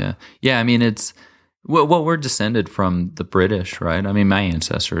 Yeah. Yeah. I mean, well, we're descended from the British, right? I mean, my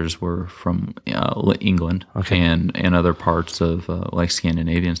ancestors were from England and other parts of like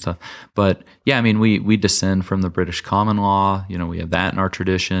Scandinavia and stuff. But yeah, I mean, we descend from the British common law. We have that in our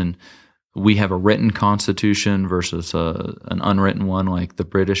tradition. We have a written constitution versus an unwritten one like the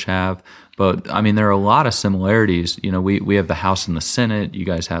British have. But I mean, there are a lot of similarities. We have the House and the Senate. You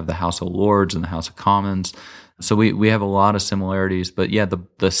guys have the House of Lords and the House of Commons. So we have a lot of similarities, but yeah,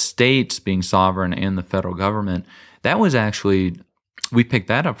 the states being sovereign and the federal government, that was actually, we picked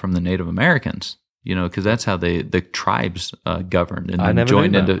that up from the Native Americans, because that's how the tribes governed and then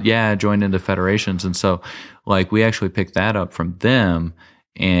joined into federations. And so like we actually picked that up from them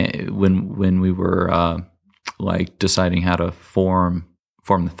and when we were like deciding how to form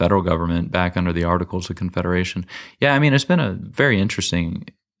the federal government back under the Articles of Confederation. Yeah, I mean, it's been a very interesting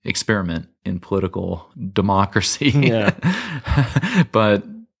experiment in political democracy. Yeah. But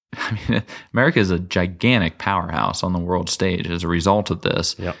I mean, America is a gigantic powerhouse on the world stage as a result of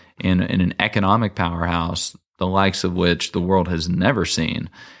this. Yep. And an economic powerhouse, the likes of which the world has never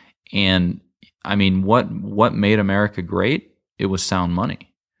seen. And I mean, what made America great it was sound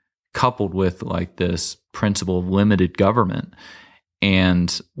money, coupled with like this principle of limited government.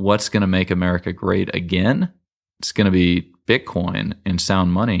 And what's going to make America great again? It's going to be Bitcoin and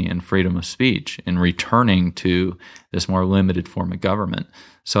sound money and freedom of speech and returning to this more limited form of government.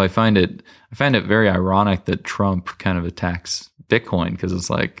 So I find it very ironic that Trump kind of attacks Bitcoin, because it's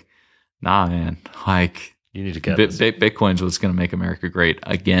like, nah, man, like You need to get Bitcoin's what's going to make America great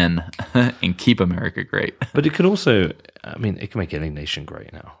again and keep America great. But it could also, I mean, it can make any nation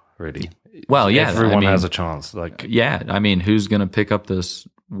great now, really. Well, yeah, everyone has a chance. Like, yeah, I mean, who's going to pick up this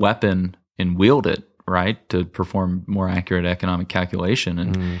weapon and wield it, right, to perform more accurate economic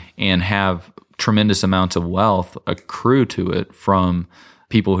calculation and have tremendous amounts of wealth accrue to it from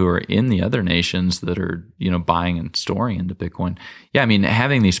people who are in the other nations that are, buying and storing into Bitcoin. Yeah, I mean,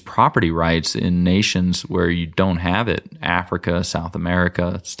 having these property rights in nations where you don't have it, Africa, South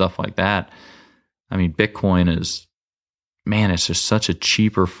America, stuff like that. I mean, Bitcoin is, man, it's just such a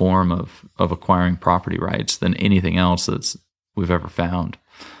cheaper form of acquiring property rights than anything else we've ever found.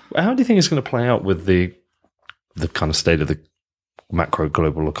 How do you think it's going to play out with the kind of state of the macro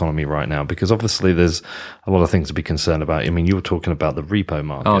global economy right now? Because obviously there's a lot of things to be concerned about. I mean, you were talking about the repo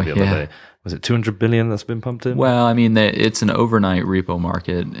market the other day. Was it 200 billion that's been pumped in? Well, I mean, it's an overnight repo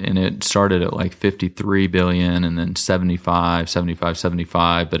market, and it started at like 53 billion and then 75,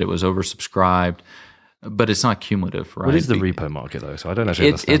 but it was oversubscribed. But it's not cumulative, right? What is the repo market, though? So I don't actually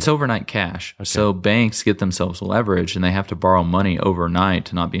understand. It's overnight cash. Okay. So banks get themselves leverage, and they have to borrow money overnight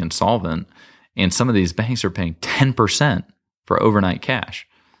to not be insolvent. And some of these banks are paying 10% for overnight cash,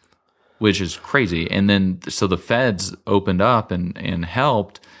 which is crazy. And then, so the feds opened up and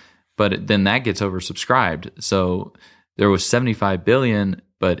helped, but then that gets oversubscribed. So there was 75 billion,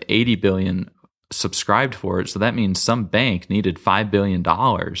 but 80 billion subscribed for it. So that means some bank needed $5 billion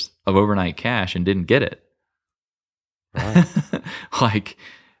of overnight cash and didn't get it. Right. Like,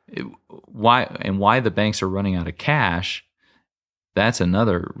 why the banks are running out of cash, that's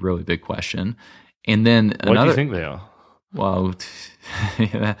another really big question. And then why do you think they are? Well,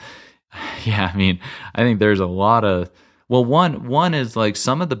 yeah, I mean, I think there's a lot of, well, one is like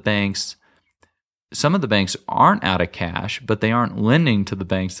some of the banks aren't out of cash, but they aren't lending to the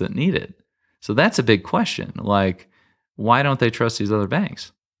banks that need it. So that's a big question. Like, why don't they trust these other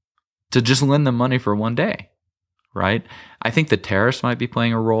banks to just lend them money for one day, right? I think the tariffs might be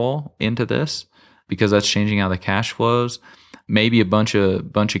playing a role into this because that's changing how the cash flows. Maybe a bunch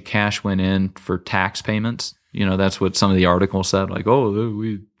of cash went in for tax payments. That's what some of the articles said, like, oh,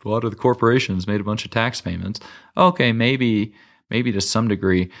 a lot of the corporations made a bunch of tax payments. Okay, maybe to some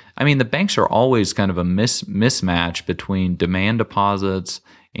degree. I mean, the banks are always kind of a mismatch between demand deposits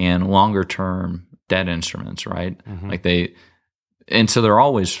and longer term debt instruments, right? Mm-hmm. So they're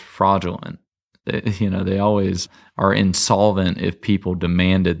always fraudulent. They always are insolvent if people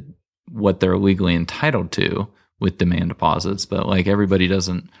demanded what they're legally entitled to with demand deposits, but like everybody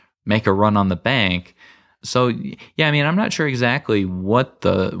doesn't make a run on the bank. So yeah, I mean, I'm not sure exactly what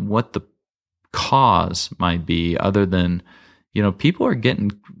the cause might be, other than, people are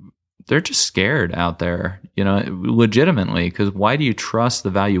they're just scared out there, legitimately, because why do you trust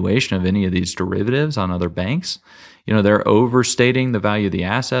the valuation of any of these derivatives on other banks? They're overstating the value of the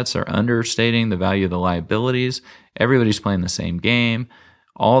assets, they're understating the value of the liabilities. Everybody's playing the same game.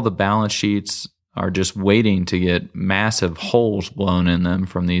 All the balance sheets are just waiting to get massive holes blown in them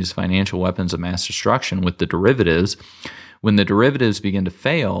from these financial weapons of mass destruction with the derivatives. When the derivatives begin to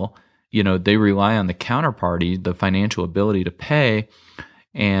fail, they rely on the counterparty, the financial ability to pay.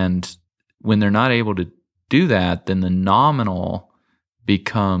 And when they're not able to do that, then the nominal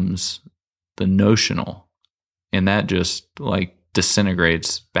becomes the notional. And that just like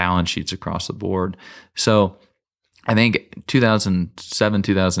disintegrates balance sheets across the board. So I think 2007,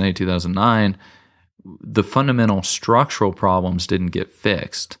 2008, 2009, the fundamental structural problems didn't get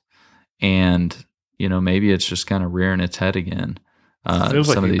fixed. And, maybe it's just kind of rearing its head again. It feels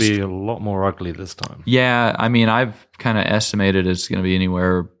like it'd be a lot more ugly this time. Yeah, I mean, I've kind of estimated it's going to be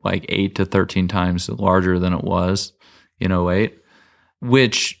anywhere like 8 to 13 times larger than it was in 08,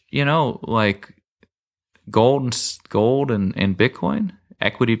 which, like gold and Bitcoin,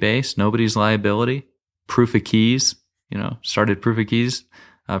 equity-based, nobody's liability, proof of keys, started proof of keys,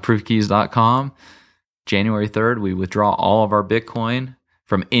 proofofkeys.com. January 3rd, we withdraw all of our Bitcoin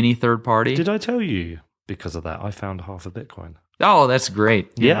from any third party. Did I tell you because of that I found half a Bitcoin? Oh, that's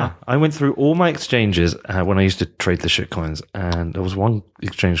great. Yeah. I went through all my exchanges when I used to trade the shitcoins, and there was one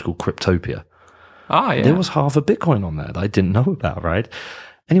exchange called Cryptopia. Oh, yeah. There was half a Bitcoin on there that I didn't know about, right?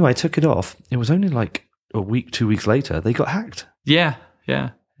 Anyway, I took it off. It was only like a week, 2 weeks later, they got hacked. Yeah. Yeah.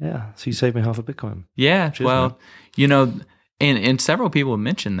 So you saved me half a Bitcoin. Yeah. Cheers, well, man. And several people have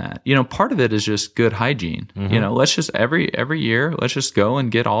mentioned that. Part of it is just good hygiene. Let's just every year, let's just go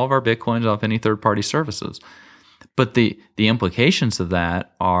and get all of our Bitcoins off any third-party services. But the implications of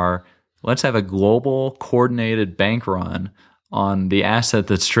that are, let's have a global coordinated bank run on the asset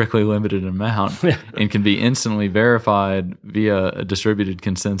that's strictly limited in amount and can be instantly verified via a distributed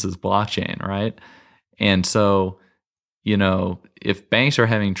consensus blockchain, right? And so, if banks are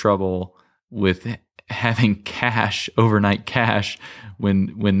having trouble with having cash, overnight cash,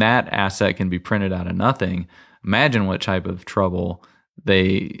 when that asset can be printed out of nothing, imagine what type of trouble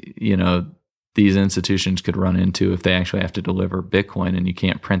these institutions could run into if they actually have to deliver Bitcoin and you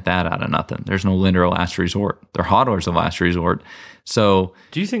can't print that out of nothing. There's no lender of last resort. They're hodlers of last resort. So,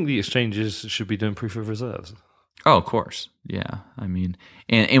 do you think the exchanges should be doing proof of reserves? Oh, of course. Yeah. I mean,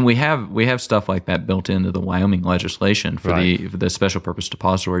 and we have stuff like that built into the Wyoming legislation for the special purpose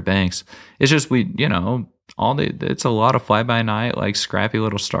depository banks. It's just it's a lot of fly by night, like scrappy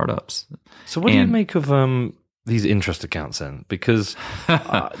little startups. So what do you make of these interest accounts then? Because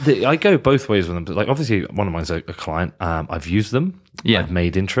I go both ways with them. But obviously, one of mine's a client. I've used them. Yeah. I've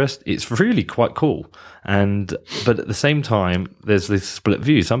made interest. It's really quite cool. But at the same time, there's this split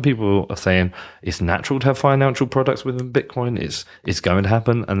view. Some people are saying it's natural to have financial products within Bitcoin. It's going to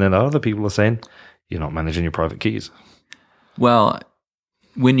happen. And then other people are saying you're not managing your private keys. Well,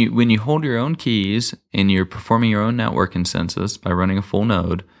 when you hold your own keys and you're performing your own network consensus by running a full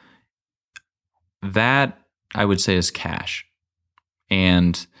node, that I would say is cash.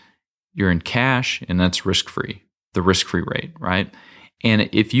 And you're in cash, and that's risk-free, the risk-free rate, right? And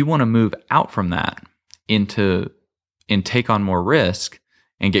if you want to move out from that and take on more risk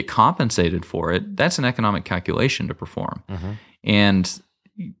and get compensated for it, that's an economic calculation to perform. Mm-hmm. And,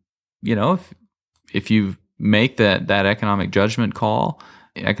 if you make that economic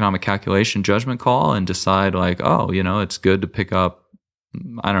calculation judgment call and decide it's good to pick up,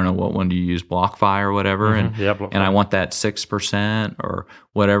 I don't know, what one do you use, BlockFi or whatever, mm-hmm. and I want that 6% or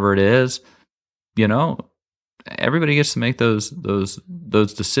whatever it is, everybody gets to make those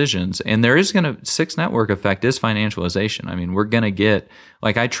decisions. And there is six network effect is financialization. I mean, we're going to get,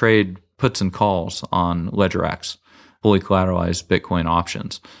 I trade puts and calls on LedgerX, fully collateralized Bitcoin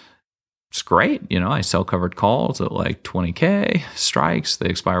options. It's great. I sell covered calls at $20K strikes. They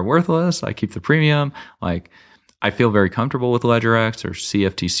expire worthless. I keep the premium. I feel very comfortable with LedgerX. They're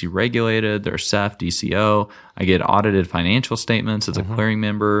CFTC regulated. They're CEF, DCO. I get audited financial statements as a clearing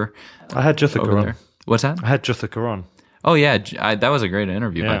member. I had Juthica on. What's that? I had Juthica on. Oh, yeah. That was a great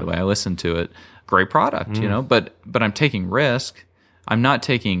interview, by the way. I listened to it. Great product, but I'm taking risk. I'm not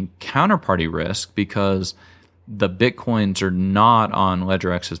taking counterparty risk because the Bitcoins are not on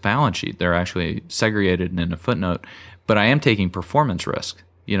LedgerX's balance sheet. They're actually segregated in a footnote. But I am taking performance risk,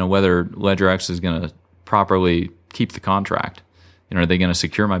 whether LedgerX is going to properly keep the contract. Are they going to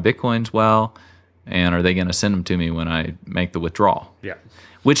secure my Bitcoins well? And are they going to send them to me when I make the withdrawal? Yeah.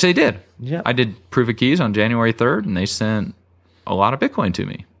 Which they did. Yeah. I did proof of keys on January 3rd, and they sent a lot of Bitcoin to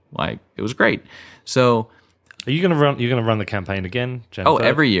me. It was great. So, are you going to run the campaign again? January 3rd?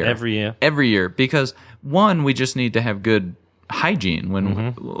 Every year. Every year. Because one, we just need to have good hygiene.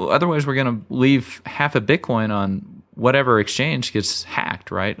 Otherwise, we're going to leave half a Bitcoin on whatever exchange gets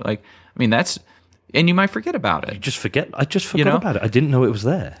hacked, right? And you might forget about it. I just forgot about it. I didn't know it was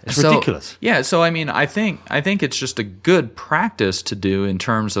there. It's ridiculous. Yeah. So, I think it's just a good practice to do in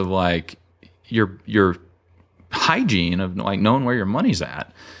terms of your hygiene of knowing where your money's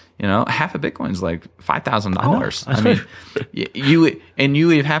at. Half a Bitcoin's $5,000. I mean, you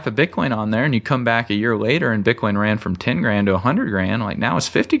leave half a Bitcoin on there and you come back a year later and Bitcoin ran from 10 grand to 100 grand. Now it's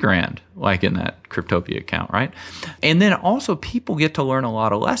 50 grand, in that Cryptopia account, right? And then also people get to learn a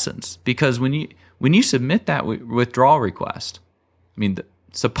lot of lessons because when you submit that withdrawal request,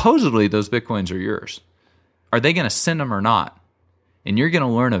 supposedly those Bitcoins are yours. Are they going to send them or not? And you're going to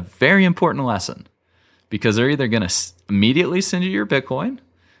learn a very important lesson because they're either going to immediately send you your Bitcoin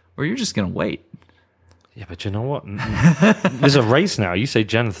or you're just going to wait. Yeah, but you know what? There's a race now. You say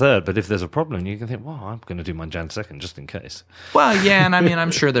Jan 3rd, but if there's a problem, you can think, well, I'm going to do my Jan 2nd just in case. Well, yeah, and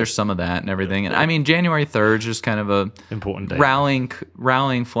I'm sure there's some of that and everything. And January 3rd is just kind of a important day.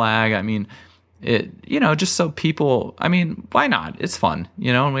 Rallying flag. It, just so people, why not? It's fun,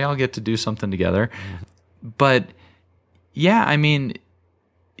 and we all get to do something together. Mm-hmm. But yeah,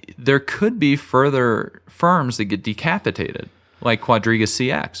 there could be further firms that get decapitated, like Quadriga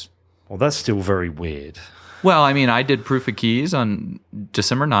CX. Well, that's still very weird. Well, I did proof of keys on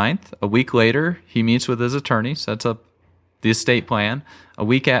December 9th. A week later, he meets with his attorney, sets up the estate plan. A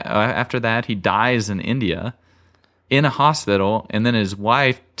week after that, he dies in India in a hospital, and then his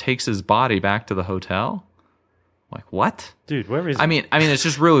wife takes his body back to the hotel. Like, what? Dude, where is I mean, it's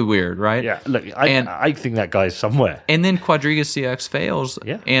just really weird, right? Yeah, look, I think that guy's somewhere. And then Quadriga CX fails,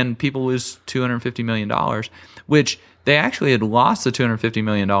 and people lose $250 million, which they actually had lost the $250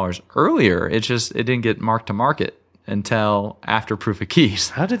 million earlier. It didn't get marked to market until after proof of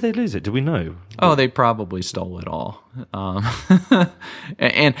keys. How did they lose it? Do we know? Oh, they probably stole it all.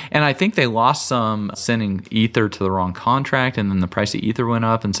 And I think they lost some sending Ether to the wrong contract, and then the price of Ether went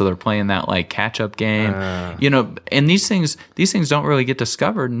up, and so they're playing that like catch up game. And these things don't really get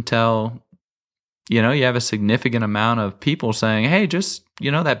discovered until you have a significant amount of people saying, "Hey, just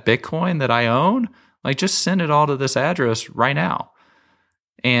that Bitcoin that I own, like just send it all to this address right now."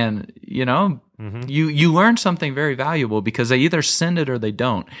 And you learn something very valuable because they either send it or they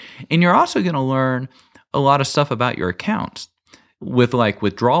don't. And you're also going to learn a lot of stuff about your accounts with like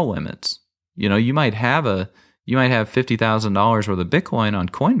withdrawal limits. You might have $50,000 worth of Bitcoin on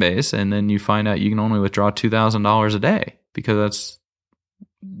Coinbase, and then you find out you can only withdraw $2,000 a day because that's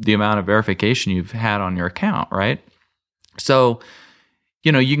the amount of verification you've had on your account, right? So,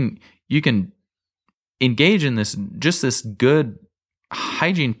 you can engage in this good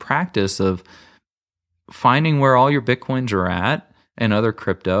hygiene practice of finding where all your Bitcoins are at and other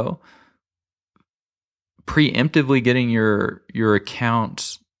crypto, preemptively getting your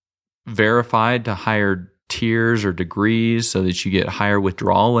accounts verified to higher tiers or degrees so that you get higher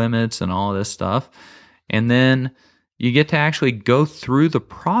withdrawal limits and all of this stuff. And then you get to actually go through the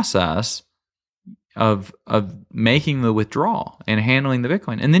process of making the withdrawal and handling the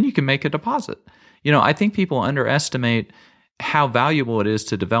Bitcoin. And then you can make a deposit. I think people underestimate how valuable it is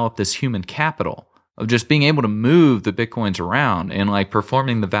to develop this human capital of just being able to move the Bitcoins around and like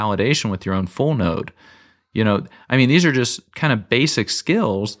performing the validation with your own full node. These are just kind of basic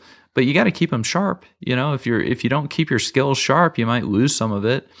skills, but you got to keep them sharp. If you don't keep your skills sharp, you might lose some of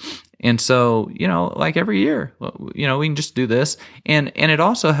it. And so, like every year, we can just do this. And it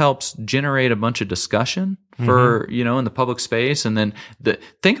also helps generate a bunch of discussion for, in the public space. And then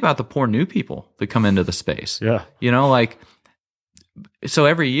think about the poor new people that come into the space. Yeah. So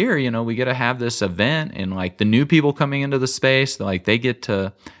every year, we get to have this event, and like the new people coming into the space, like they get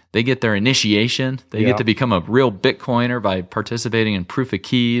their initiation. They get to become a real Bitcoiner by participating in proof of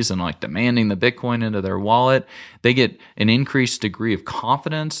keys and like demanding the Bitcoin into their wallet. They get an increased degree of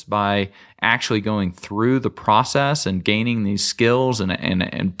confidence by actually going through the process and gaining these skills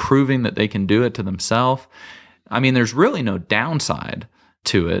and proving that they can do it to themselves. There's really no downside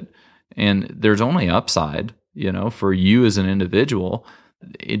to it, and there's only upside, for you as an individual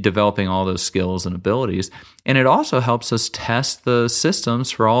in developing all those skills and abilities. And it also helps us test the systems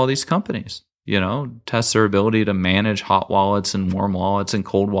for all of these companies, test their ability to manage hot wallets and warm wallets and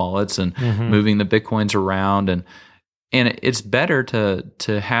cold wallets and moving the Bitcoins around. And it's better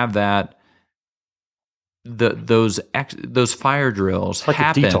to have that, those fire drills like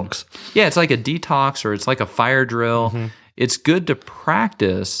happen. A detox. Yeah, it's like a detox, or it's like a fire drill. It's good to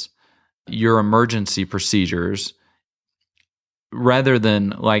practice your emergency procedures rather than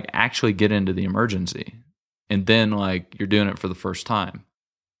like actually get into the emergency and then like you're doing it for the first time.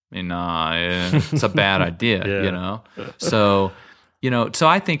 It's a bad idea, So, so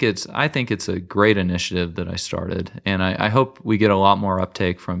I think it's a great initiative that I started, and I hope we get a lot more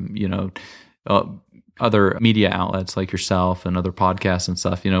uptake from, other media outlets like yourself and other podcasts and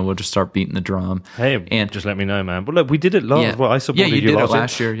stuff. We'll just start beating the drum. Hey, and just let me know, man. But look, we did it last. Well, I supported you did it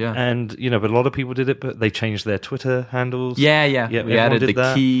last year. Yeah, and but a lot of people did it, but they changed their Twitter handles. Yeah. We added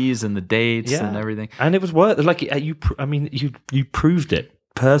the keys and the dates and everything, and it was worth. Like you proved it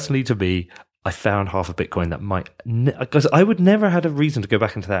personally to me. I found half a Bitcoin that might, because I would never had a reason to go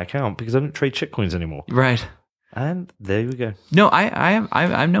back into that account because I don't trade shitcoins anymore. Right. And there we go. No,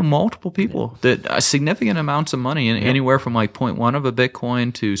 I know multiple people that significant amounts of money, anywhere from like 0.1 of a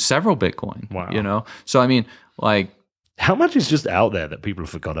Bitcoin to several Bitcoin. Wow. So like, how much is just out there that people have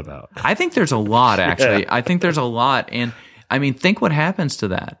forgot about? I think there's a lot, actually. I think there's a lot, and think what happens to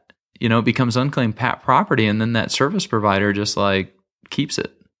that. It becomes unclaimed property, and then that service provider just like keeps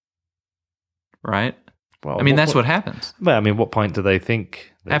it, right? Well, that's what happens. Well, what point do they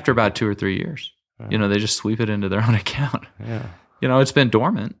think? After about 2 or 3 years. They just sweep it into their own account. Yeah. It's been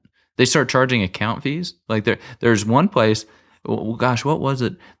dormant. They start charging account fees. Like there's one place, gosh, what was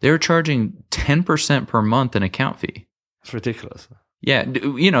it? They were charging 10% per month in account fee. It's ridiculous. Yeah,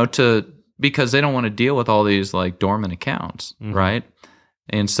 because they don't want to deal with all these like dormant accounts, right?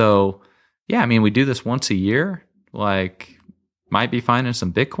 And so, we do this once a year. Like, might be finding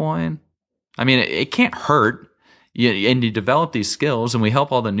some Bitcoin. It can't hurt. And you develop these skills, and we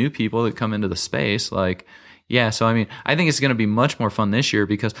help all the new people that come into the space. So I think it's going to be much more fun this year,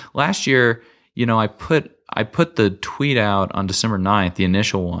 because last year, I put the tweet out on December 9th, the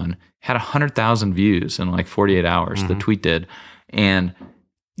initial one, had 100,000 views in like 48 hours, the tweet did. And,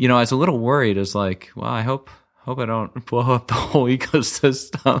 I was a little worried. I was like, well, I hope I don't blow up the whole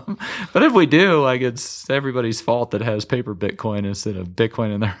ecosystem. But if we do, like, it's everybody's fault that has paper Bitcoin instead of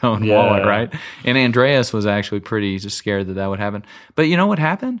Bitcoin in their own wallet, right? And Andreas was actually pretty just scared that would happen. But you know what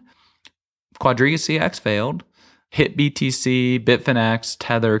happened? Quadriga CX failed. Hit BTC, Bitfinex,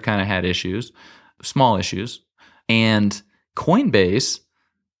 Tether kind of had issues, small issues. And Coinbase,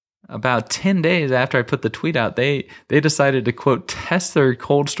 about 10 days after I put the tweet out, they decided to, quote, test their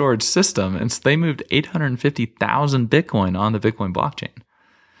cold storage system. And so they moved 850,000 Bitcoin on the Bitcoin blockchain.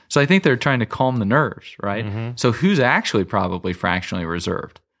 So I think they're trying to calm the nerves, right? So who's actually probably fractionally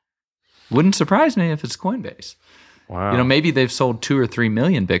reserved? Wouldn't surprise me if it's Coinbase. Wow. Maybe they've sold 2 or 3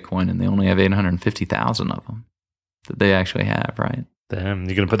 million Bitcoin and they only have 850,000 of them that they actually have, right? Damn,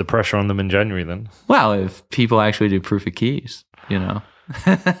 you're going to put the pressure on them in January then? Well, if people actually do proof of keys, All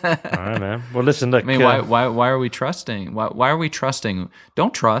right, man. Well, listen, look. I mean, why are we trusting? Why are we trusting?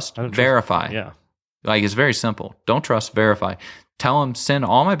 Don't trust, verify. Yeah. Like, it's very simple. Don't trust, verify. Tell them, send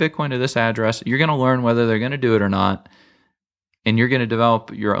all my Bitcoin to this address. You're going to learn whether they're going to do it or not. And you're going to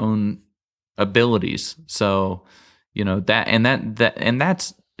develop your own abilities. So,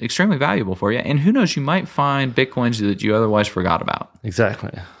 that's extremely valuable for you. And who knows, you might find Bitcoins that you otherwise forgot about.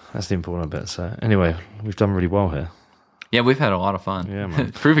 Exactly. That's the important bit. So anyway, we've done really well here. Yeah, we've had a lot of fun. Yeah,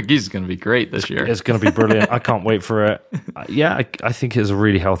 man. Proof of Keys is going to be great this year. It's going to be brilliant. I can't wait for it. I think it's a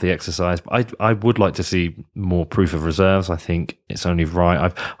really healthy exercise. But I would like to see more proof of reserves. I think it's only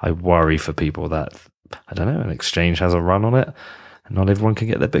right. I worry for people that, I don't know, an exchange has a run on it and not everyone can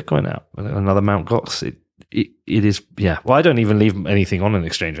get their Bitcoin out. Another Mt. Gox, it is, yeah. Well, I don't even leave anything on an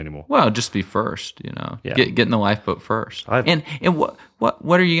exchange anymore. Well, just be first, Yeah. Get in the lifeboat first. And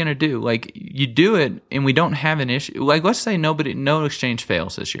what are you going to do? Like, you do it and we don't have an issue. Like, let's say no exchange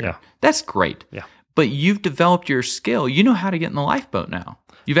fails this year. Yeah. That's great. Yeah. But you've developed your skill. You know how to get in the lifeboat now.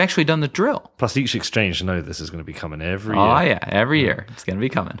 You've actually done the drill. Plus, each exchange know this is going to be coming every year. Oh, yeah. Every year. It's going to be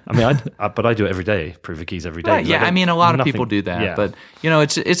coming. I mean, but I do it every day, proof of keys every day. Right, yeah, I mean, a lot of people do that. Yeah. But,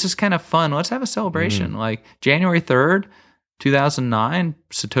 it's just kind of fun. Let's have a celebration. Like, January 3rd, 2009,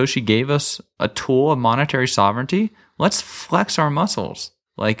 Satoshi gave us a tool of monetary sovereignty. Let's flex our muscles,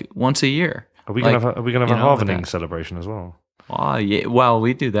 like, once a year. Are we going to have a halvening that celebration as well? Oh, yeah. Well,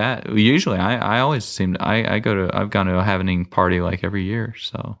 we do that. Usually, I always seem to, I've gone to a halvening party like every year.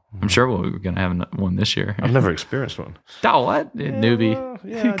 So I'm sure we're going to have one this year. I've never experienced one. Oh, what? Newbie.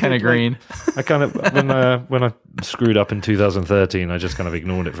 Yeah, kind of green. I kind of, when I screwed up in 2013, I just kind of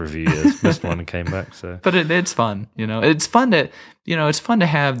ignored it for a few years, missed one and came back. So, but it's fun, it's fun to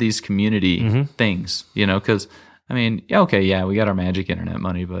have these community things, because I mean, okay, yeah, we got our magic internet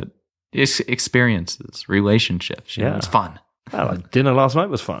money, but it's experiences, relationships, it's fun. Like dinner last night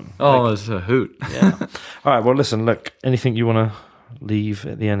was fun. Oh, it was a hoot. Yeah. All right. Well, listen, look, anything you want to leave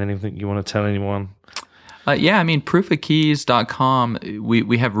at the end? Anything you want to tell anyone? Yeah, I mean, proofofkeys.com,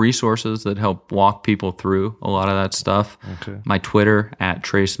 we have resources that help walk people through a lot of that stuff. Okay. My Twitter,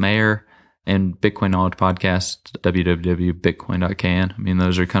 @TraceMayer, and Bitcoin Knowledge Podcast, www.bitcoin.can. I mean,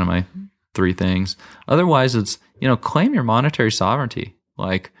 those are kind of my 3 things. Otherwise, it's, claim your monetary sovereignty.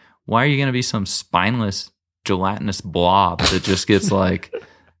 Like, why are you going to be some spineless, gelatinous blob that just gets like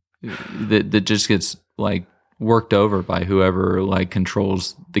that just gets like worked over by whoever like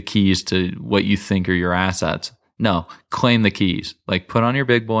controls the keys to what you think are your assets? No, claim the keys. Like, put on your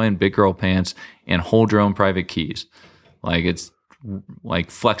big boy and big girl pants and hold your own private keys. Like, it's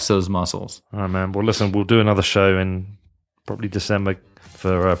like, flex those muscles. All right, man. Well, listen, we'll do another show in probably December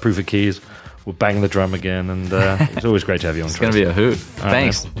for Proof of Keys. We'll bang the drum again, and it's always great to have you on. It's going to be a hoot.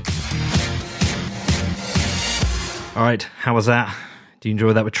 Thanks. All right, how was that? Do you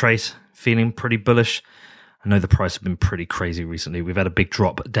enjoy that with Trace? Feeling pretty bullish? I know the price has been pretty crazy recently. We've had a big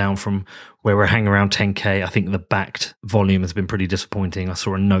drop down from where we're hanging around 10K. I think the backed volume has been pretty disappointing. I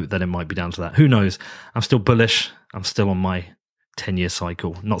saw a note that it might be down to that. Who knows? I'm still bullish. I'm still on my 10-year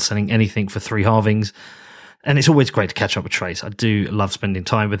cycle, not selling anything for 3 halvings. And it's always great to catch up with Trace. I do love spending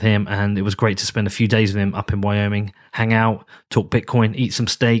time with him, and it was great to spend a few days with him up in Wyoming, hang out, talk Bitcoin, eat some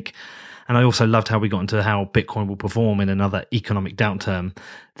steak. And I also loved how we got into how Bitcoin will perform in another economic downturn.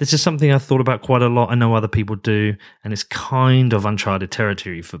 This is something I've thought about quite a lot. I know other people do, and it's kind of uncharted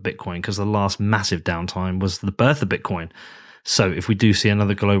territory for Bitcoin because the last massive downtime was the birth of Bitcoin. So if we do see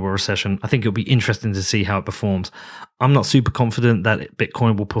another global recession, I think it'll be interesting to see how it performs. I'm not super confident that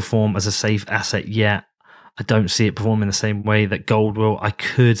Bitcoin will perform as a safe asset yet. I don't see it performing the same way that gold will. I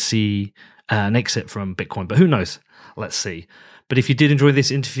could see an exit from Bitcoin, but who knows? Let's see. But if you did enjoy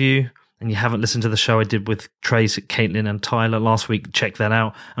this interview, and you haven't listened to the show I did with Trace, Caitlin, and Tyler last week, check that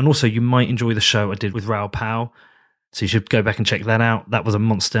out. And also, you might enjoy the show I did with Raoul Powell. So you should go back and check that out. That was a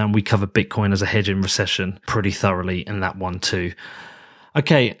monster, and we covered Bitcoin as a hedge in recession pretty thoroughly in that one too.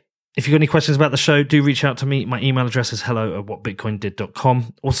 Okay, if you've got any questions about the show, do reach out to me. My email address is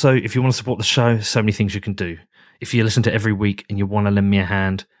hello@whatbitcoindid.com. Also, if you want to support the show, so many things you can do. If you listen to every week and you want to lend me a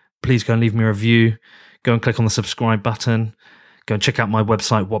hand, please go and leave me a review. Go and click on the subscribe button. Go and check out my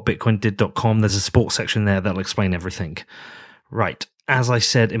website, whatbitcoindid.com. There's a support section there that'll explain everything. Right. As I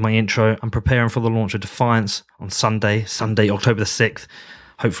said in my intro, I'm preparing for the launch of Defiance on Sunday, October the 6th.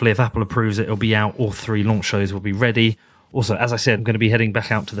 Hopefully, if Apple approves it, it'll be out. All 3 launch shows will be ready. Also, as I said, I'm going to be heading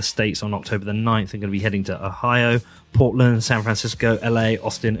back out to the States on October the 9th. I'm going to be heading to Ohio, Portland, San Francisco, LA,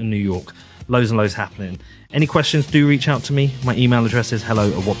 Austin, and New York. Loads and loads happening. Any questions, do reach out to me. My email address is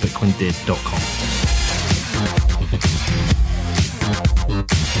hello@whatbitcoindid.com.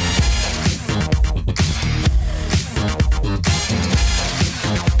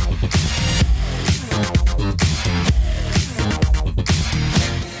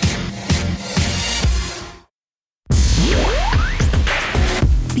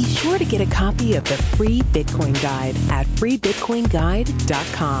 Be sure to get a copy of the free Bitcoin Guide at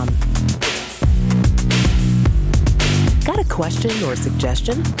freebitcoinguide.com. Got a question or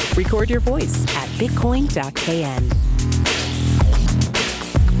suggestion? Record your voice at bitcoin.kn.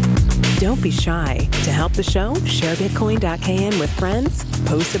 Don't be shy. To help the show, share bitcoin.kn with friends,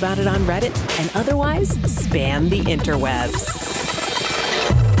 post about it on Reddit, and otherwise spam the interwebs.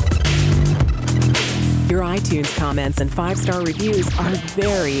 Your iTunes comments and 5-star reviews are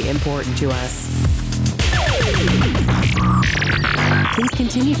very important to us. Please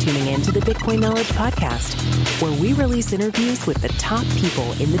continue tuning in to the Bitcoin Knowledge Podcast, where we release interviews with the top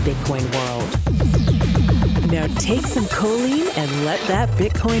people in the Bitcoin world. Now take some choline and let that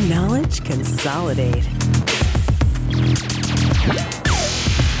Bitcoin knowledge consolidate.